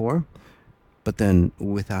 than before. But then,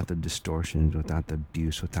 without the distortions, without the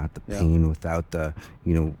abuse, without the Yeah. pain, without the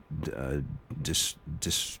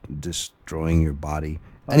destroying your body,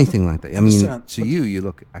 anything like that. I mean, understand. to you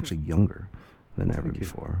look actually younger than ever Thank you.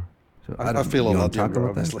 before. So I don't- feel a you wanna lot talk younger,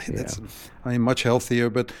 about that? obviously. Yeah. I'm much healthier,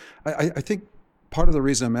 but I think part of the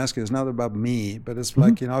reason I'm asking is not about me, but it's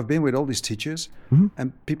like, I've been with all these teachers,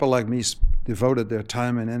 and people like me devoted their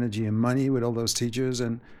time and energy and money with all those teachers,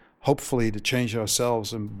 and hopefully to change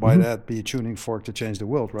ourselves, and by that be a tuning fork to change the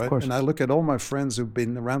world, right? course. And I look at all my friends who've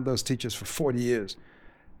been around those teachers for 40 years.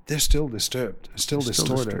 They're still disturbed, still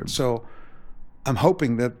distorted. disturbed. So I'm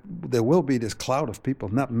hoping that there will be this cloud of people,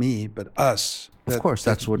 not me, but us. Of course,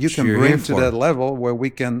 that's what you can you're bring here to for. that level where we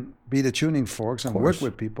can be the tuning forks and work course.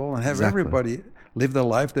 with people and have Exactly. everybody live the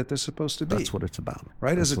life that they're supposed to be. That's what it's about.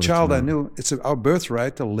 Right? That's As a what it's child, I about. knew it's our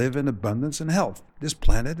birthright to live in abundance and health. This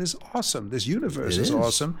planet is awesome. This universe It is is.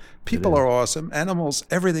 awesome. People are awesome. Animals,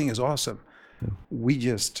 everything is awesome. We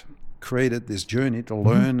just created this journey to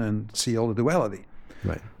learn and see all the duality.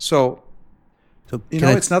 Right. So, So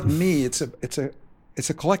it's not me. It's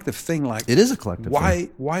a collective thing. Like, It is a collective thing.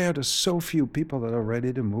 why are there so few people that are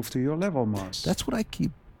ready to move to your level, Moss? That's what I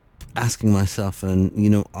keep asking myself, and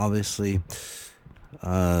obviously,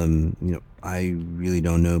 I really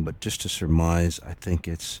don't know, but just to surmise, I think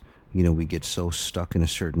it's we get so stuck in a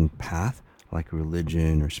certain path, like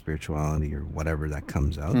religion or spirituality or whatever that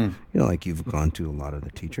comes out. Like you've gone to a lot of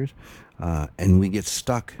the teachers, and we get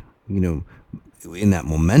stuck, in that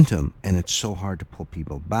momentum, and it's so hard to pull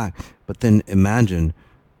people back. But then imagine,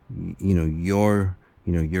 your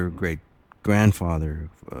great grandfather,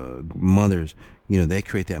 mothers, they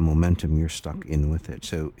create that momentum. You're stuck in with it.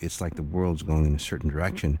 So it's like the world's going in a certain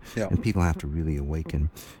direction, Yeah. and people have to really awaken.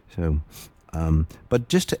 So, but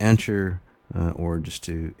just to answer, or just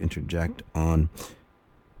to interject on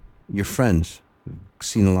your friends,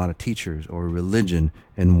 seen a lot of teachers or religion,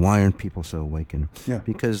 and why aren't people so awakened? Yeah.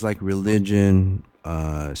 Because like religion,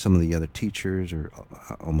 some of the other teachers, or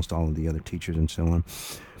almost all of the other teachers and so on,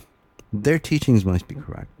 their teachings must be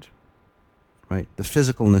correct, right? The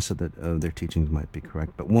physicalness of their teachings might be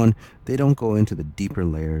correct, but one, they don't go into the deeper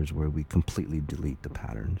layers where we completely delete the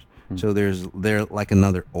patterns. So they're like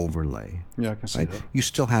another overlay. Yeah, I can see Right? that. You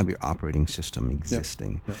still have your operating system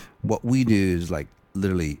existing. Yep. What we do is like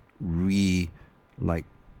literally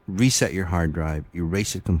reset your hard drive,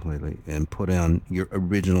 erase it completely, and put on your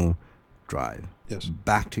original drive. Yes.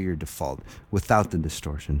 Back to your default without the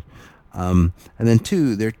distortion. And then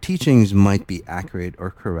two, their teachings might be accurate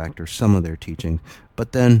or correct, or some of their teachings,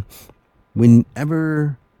 but then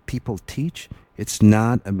whenever people teach, it's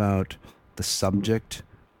not about the subject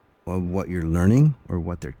of what you're learning or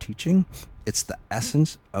what they're teaching. It's the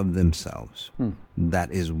essence of themselves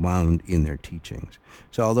that is wound in their teachings.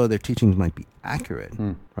 So although their teachings might be accurate,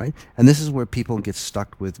 right? And this is where people get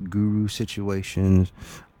stuck with guru situations,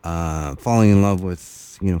 falling in love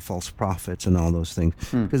with false prophets and all those things,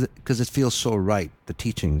 because it feels so right, the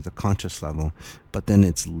teachings, the conscious level, but then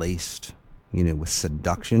it's laced with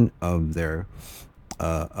seduction of their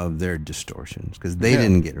distortions, because they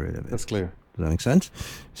didn't get rid of it. That's clear. Does that make sense?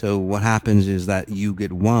 So what happens is that you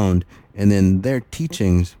get wound, and then their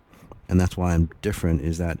teachings, and that's why I'm different,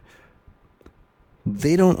 is that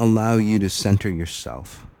they don't allow you to center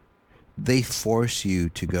yourself. They force you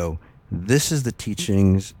to go, this is the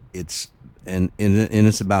teachings, and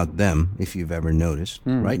it's about them, if you've ever noticed,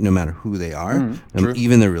 right? No matter who they are,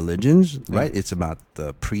 even the religions, right? It's about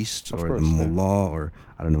the priest or the mullah or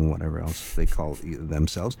I don't know, whatever else they call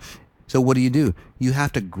themselves. So what do? You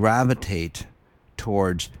have to gravitate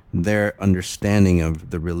towards their understanding of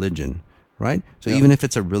the religion, right? So even if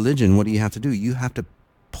it's a religion, what do you have to do? You have to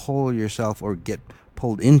pull yourself or get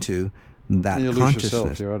pulled into that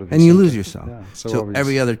consciousness. And you lose yourself. Yeah, so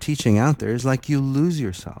every other teaching out there is like you lose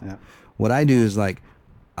yourself. Yeah. What I do is like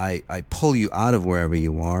I pull you out of wherever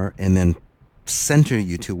you are and then center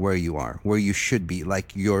you to where you are, where you should be,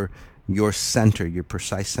 like your center, your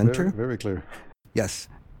precise center. Very, very clear. Yes.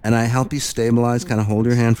 And I help you stabilize, kind of hold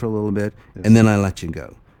your hand for a little bit, and then I let you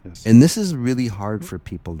go. Yes. And this is really hard for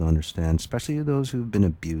people to understand, especially those who've been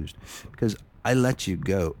abused, because I let you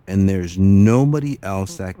go, and there's nobody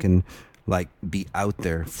else that can like be out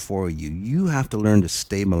there for you. You have to learn to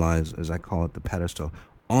stabilize, as I call it, the pedestal,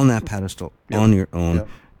 on that pedestal, on your own. Yep.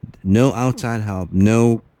 No outside help,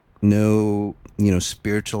 no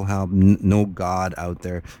spiritual help, no God out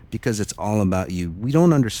there, because it's all about you. We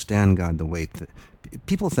don't understand God the way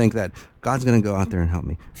people think that God's going to go out there and help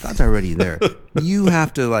me. God's already there. You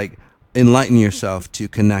have to like enlighten yourself to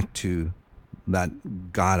connect to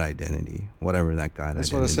that God identity, whatever that God identity is.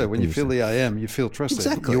 That's what I said. When you feel the I am, you feel trusted.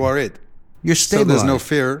 Exactly. You are it. You're stabilized. So there's no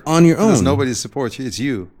fear. On your own. There's nobody to support you. It's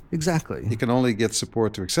you. Exactly. You can only get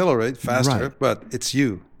support to accelerate faster, but it's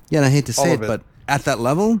you. Yeah, and I hate to say it, but at that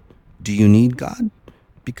level, do you need God?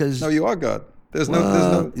 Because no, you are God. There's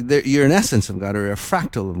you're an essence of God, or a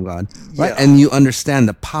fractal of God, right? Yeah. And you understand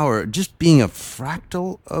the power. Just being a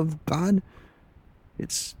fractal of God,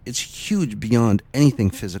 it's huge beyond anything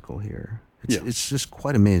physical here. It's just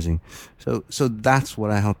quite amazing. So that's what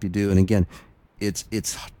I help you do. And again, it's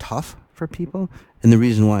tough for people, and the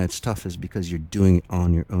reason why it's tough is because you're doing it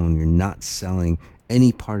on your own. You're not selling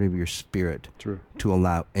any part of your spirit to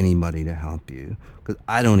allow anybody to help you. Because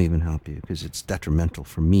I don't even help you, because it's detrimental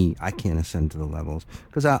for me. I can't ascend to the levels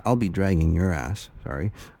because I'll be dragging your ass,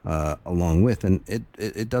 along with, and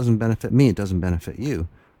it doesn't benefit me. It doesn't benefit you,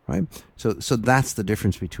 right? So that's the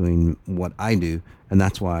difference between what I do, and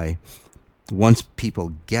that's why once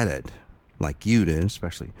people get it, like you did,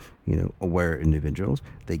 especially, aware individuals,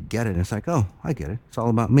 they get it. And it's like, oh, I get it. It's all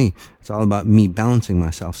about me. It's all about me balancing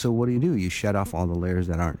myself. So what do? You shed off all the layers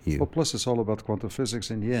that aren't you. Well, plus it's all about quantum physics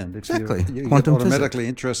in the end. Exactly. You get automatically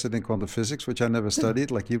interested in quantum physics, which I never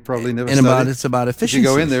studied, like you probably never studied. And it's about efficiency. You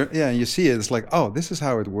go in there, and you see it. It's like, oh, this is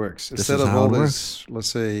how it works. Instead of all this, let's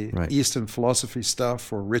say, Eastern philosophy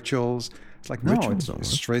stuff or rituals, it's like, no, it's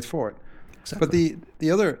straightforward. Exactly. But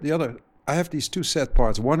the other I have these two set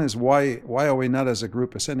parts. One is why are we not as a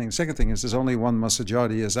group ascending? The second thing is there's only one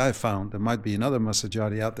Mahasajati, as I found. There might be another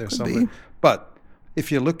Mahasajati out there somewhere. But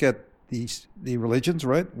if you look at the religions,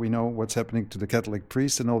 right? We know what's happening to the Catholic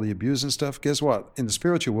priest and all the abuse and stuff. Guess what? In the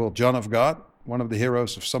spiritual world, John of God, one of the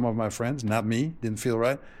heroes of some of my friends, not me, didn't feel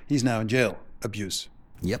right. He's now in jail. Abuse.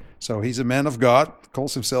 Yep. So he's a man of God,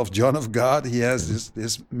 calls himself John of God. He has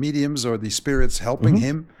his mediums or the spirits helping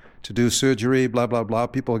him to do surgery, blah, blah, blah.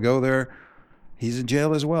 People go there. He's in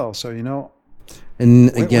jail as well. So, and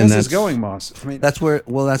again, where's this going, Moss? I mean, that's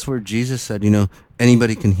where Jesus said,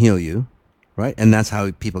 anybody can heal you, right? And that's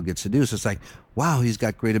how people get seduced. It's like, wow, he's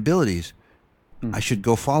got great abilities. I should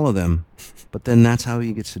go follow them. But then that's how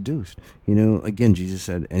you get seduced. Again, Jesus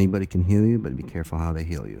said, anybody can heal you, but be careful how they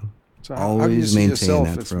heal you. So how do you Always see maintain yourself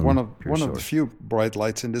that as from one of pure the source. few bright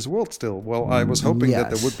lights in this world still? Well, I was hoping that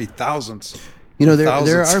there Yes. would be thousands. You know, and there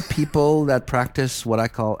thousands. are people that practice what I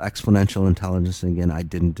call exponential intelligence. And again, I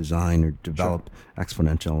didn't design or develop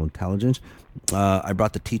exponential intelligence. I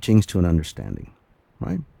brought the teachings to an understanding,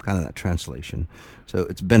 right? Kind of that translation. So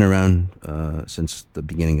it's been around since the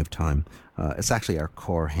beginning of time. It's actually our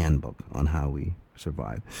core handbook on how we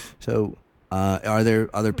survive. So are there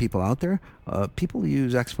other people out there? People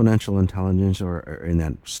use exponential intelligence or are in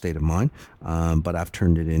that state of mind, but I've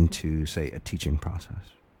turned it into, say, a teaching process.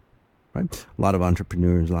 Right? A lot of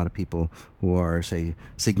entrepreneurs, a lot of people who are, say,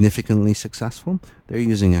 significantly successful, they're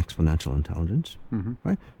using exponential intelligence,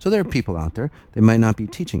 right? So there are people out there. They might not be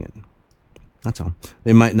teaching it. That's all.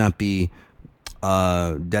 They might not be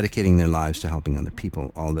dedicating their lives to helping other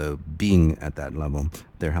people, although being at that level,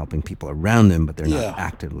 they're helping people around them, but they're Yeah. not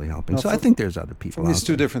actively helping. No, So I think there's other people For me, out it's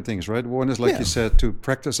two there. different things, right? One is like Yeah. you said, to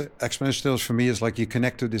practice exponential intelligence for me is like you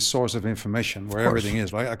connect to this source of information where course. everything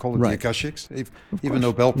is, right? I call it Right. the Akashics. Even course.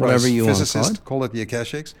 Nobel Prize Whatever you wanna call physicists it. call it the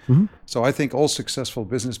Akashics. Mm-hmm. So I think all successful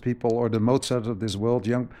business people or the Mozart of this world,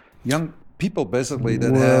 young people basically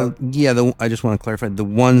that Well, have... yeah, I just want to clarify, the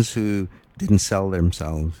ones who didn't sell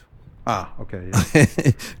themselves. Okay, yeah.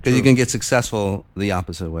 Because you can get successful the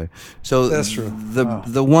opposite way. So That's true. The Wow.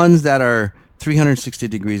 the ones that are 360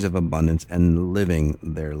 degrees of abundance and living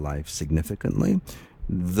their life significantly,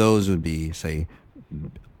 those would be, say,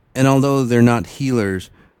 and although they're not healers,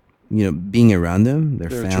 you know, being around them, their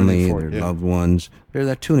They're a family, tuning fork, their yeah. loved ones, they're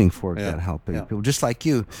that tuning fork Yeah, that help yeah. people. Just like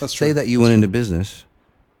you, That's say true. that you went into business,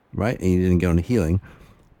 right, and you didn't go into healing,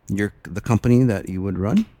 the company that you would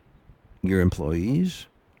run, your employees,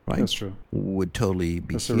 right? That's true. Would totally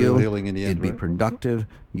be That's the healed. real healing in the end, It'd be right? productive.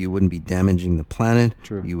 You wouldn't be damaging the planet.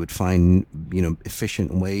 True. You would find, you know,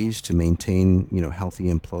 efficient ways to maintain, you know, healthy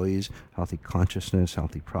employees, healthy consciousness,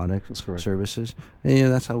 healthy products, That's correct. services. And, you know,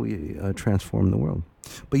 that's how we transform the world.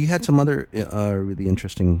 But you had some other really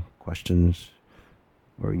interesting questions,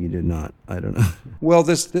 or you did not. I don't know. Well,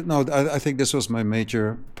 I think this was my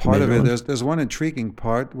major part of Major it. one? There's one intriguing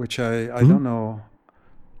part which I don't know,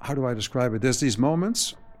 how do I describe it? There's these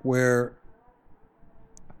moments where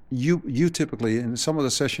you typically, in some of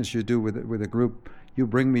the sessions you do with a group, you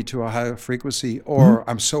bring me to a higher frequency, or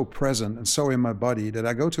I'm so present and so in my body that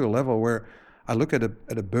I go to a level where I look at a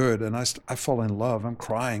bird and I fall in love. I'm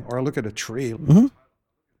crying, or I look at a tree,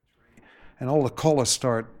 and all the colors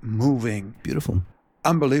start moving. Beautiful.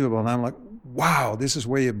 Unbelievable. And I'm like, wow, this is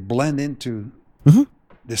where you blend into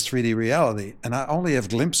this 3D reality. And I only have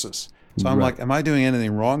glimpses. So I'm Right. like, am I doing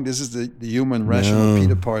anything wrong? This is the human rational No.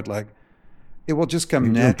 Peter part. Like, it will just come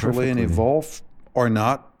You're doing naturally and perfectly. evolve or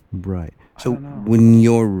not. Right. So don't know. when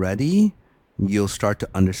you're ready, you'll start to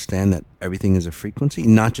understand that everything is a frequency,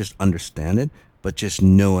 not just understand it, but just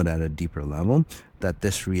know it at a deeper level, that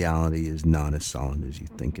this reality is not as solid as you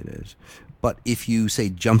think it is. But if you, say,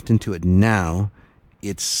 jumped into it now,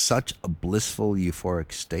 it's such a blissful,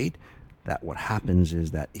 euphoric state that what happens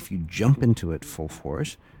is that if you jump into it full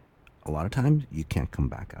force, a lot of times you can't come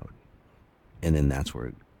back out. And then that's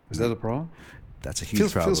where Is that a problem? that's a huge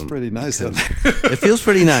Feels problem. pretty nice then. It feels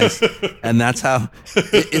pretty nice. And that's how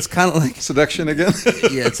it's kind of like, Seduction again?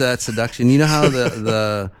 yeah, it's that seduction. You know how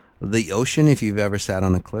the ocean, if you've ever sat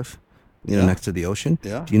on a cliff, you know, Yeah. next to the ocean,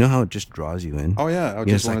 Yeah. do you know how it just draws you in? Oh, yeah. I You know,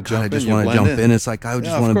 just it's want like, to God, jump I in. just You want to blend jump in. It's like, I just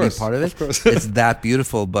Yeah, of want to be course, part of it. of course. It's that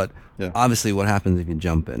beautiful. But Yeah. obviously what happens if you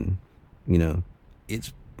jump in, you know,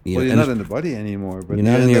 it's, you Well, know, you're and not it's- in the body anymore. But you're you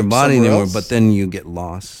not in end your up body somewhere anymore, else. but then you get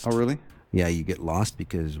lost. Oh, really? Yeah, you get lost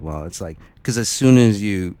because, well, it's like, because as soon as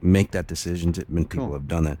you make that decision, when people Cool. have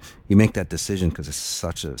done that, you make that decision because it's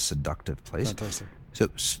such a seductive place. Fantastic. So,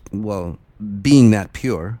 well, being that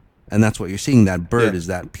pure, and that's what you're seeing, that bird Yeah. is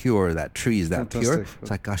that pure, that tree is that pure. Fantastic.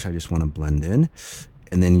 It's like, gosh, I just want to blend in.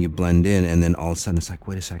 And then you blend in, and then all of a sudden it's like,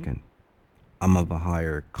 wait a second. I'm of a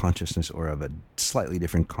higher consciousness or of a slightly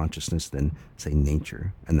different consciousness than, say,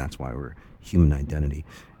 nature. And that's why we're human identity.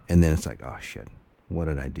 And then it's like, oh, shit, what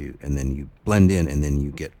did I do? And then you blend in, and then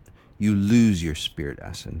you lose your spirit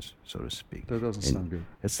essence, so to speak. That doesn't And sound good.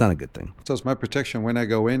 It's not a good thing. So it's my protection. When I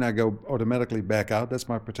go in, I go automatically back out. That's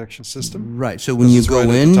my protection system. Right. So when This you is go right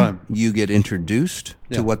at the in, time. you get introduced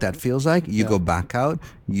Yeah. to what that feels like. You Yeah. go back out.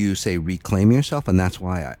 You say reclaim yourself, and that's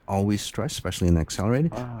why I always stress, especially in the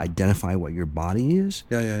accelerated, identify what your body is,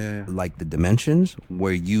 Yeah. like the dimensions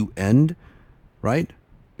where you end. Right.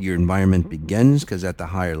 Your environment begins because at the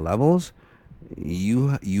higher levels,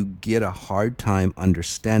 you get a hard time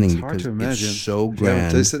understanding It's hard because to imagine. it's so If you haven't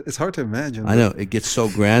grand. tasted- It's hard to imagine. I know it gets so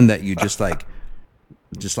grand that you just like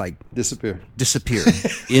Disappear. disappear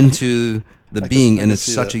into the I can- being, I and can it's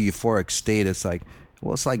see such that. a euphoric state. It's like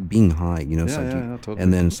Well, it's like being high, you know. It's Yeah, like yeah, you, yeah, totally.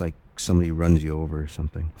 and then it's like somebody runs you over or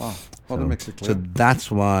something. Wow. Well, that makes it So clear. that's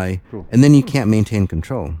why, Cool. and then you can't maintain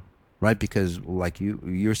control, right? Because like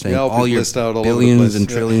you're saying, Yeah, I'll all be your blissed out all over the billions place. and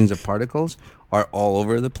Yeah. trillions of particles are all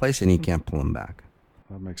over the place, and you can't pull them back.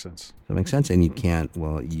 That makes sense. Does that make sense? And you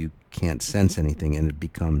can't sense anything, and it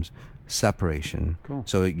becomes separation. Cool.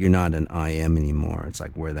 So you're not an I am anymore. It's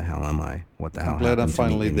like, where the hell am I? What the hell I'm glad I'm happened to me?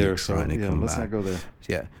 finally And you're there. So trying to yeah, come let's back. not go there.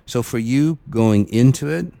 Yeah. So for you, going into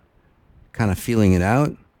it, kind of feeling it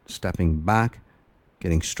out, stepping back,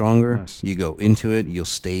 getting stronger. Nice. You go into it, you'll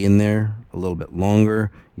stay in there a little bit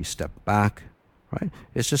longer. You step back, right?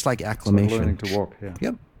 It's just like It's like acclimation. learning to walk. Yeah.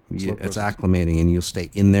 Yep. Slow It's process. acclimating, and you'll stay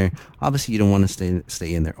in there. Obviously, you don't want to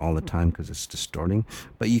stay in there all the time because it's distorting.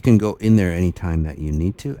 But you can go in there anytime that you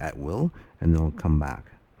need to at will, and they'll come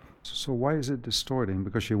back. So why is it distorting?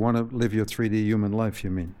 Because you want to live your 3D human life, you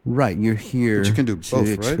mean? Right. You're here. But you can do to both,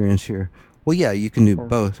 right? experience here. Well, yeah, you can do Or-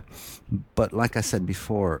 both. But like I said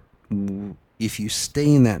before, if you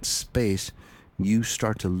stay in that space, you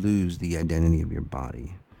start to lose the identity of your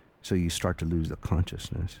body. So you start to lose the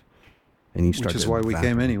consciousness. And you start Which is to why we came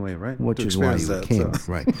evaporate. anyway, right? Which To is why experience you that, came,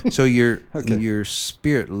 so. right? So your Okay. your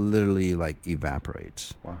spirit literally like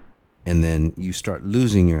evaporates, Wow. and then you start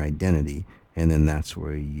losing your identity, and then that's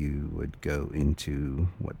where you would go into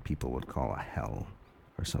what people would call a hell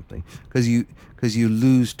or something, because you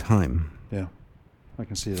lose time. Yeah. I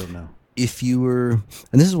can see that now. If you were,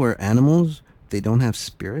 and this is where animals, they don't have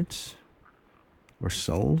spirits or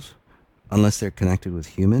souls unless they're connected with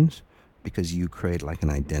humans, because you create like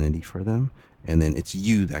an identity for them, and then it's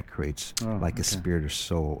you that creates Oh, like a okay. spirit or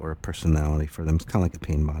soul or a personality for them. It's kind of like a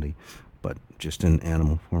pain body, but just in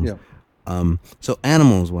animal form. Yeah. So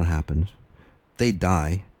animals, what happens? They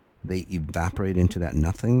die, they evaporate into that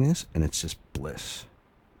nothingness, and it's just bliss.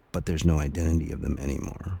 But there's no identity of them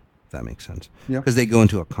anymore. If that makes sense. Yeah. Because they go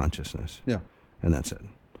into a consciousness. Yeah. And that's it.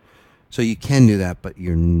 So you can do that, but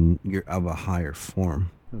you're of a higher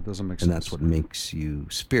form, That doesn't make sense. and that's what makes you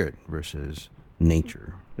spirit versus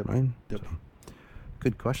nature, Yep. right? Yep. So,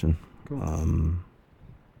 good question. Cool.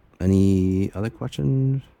 Any other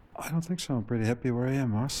questions? I don't think so. I'm pretty happy where I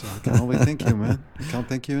am, Ross. I can only thank you, man. I can't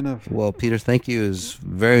thank you enough. Well, Peter, thank you. It was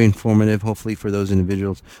very informative, hopefully for those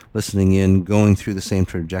individuals listening in, going through the same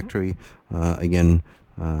trajectory. Again,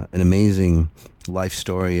 an amazing life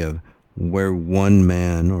story of where one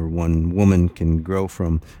man or one woman can grow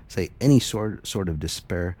from, say, any sort of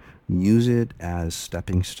despair, use it as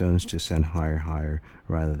stepping stones to ascend higher,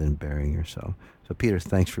 rather than burying yourself. So, Peter,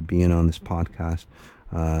 thanks for being on this podcast.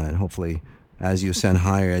 And hopefully, as you ascend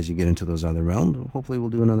higher, as you get into those other realms, hopefully we'll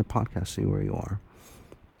do another podcast, see where you are.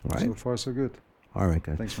 All right? So far, so good. All right,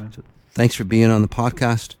 guys. Thanks, man. So, thanks for being on the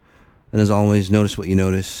podcast. And as always, notice what you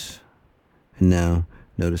notice. And now,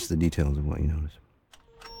 notice the details of what you notice.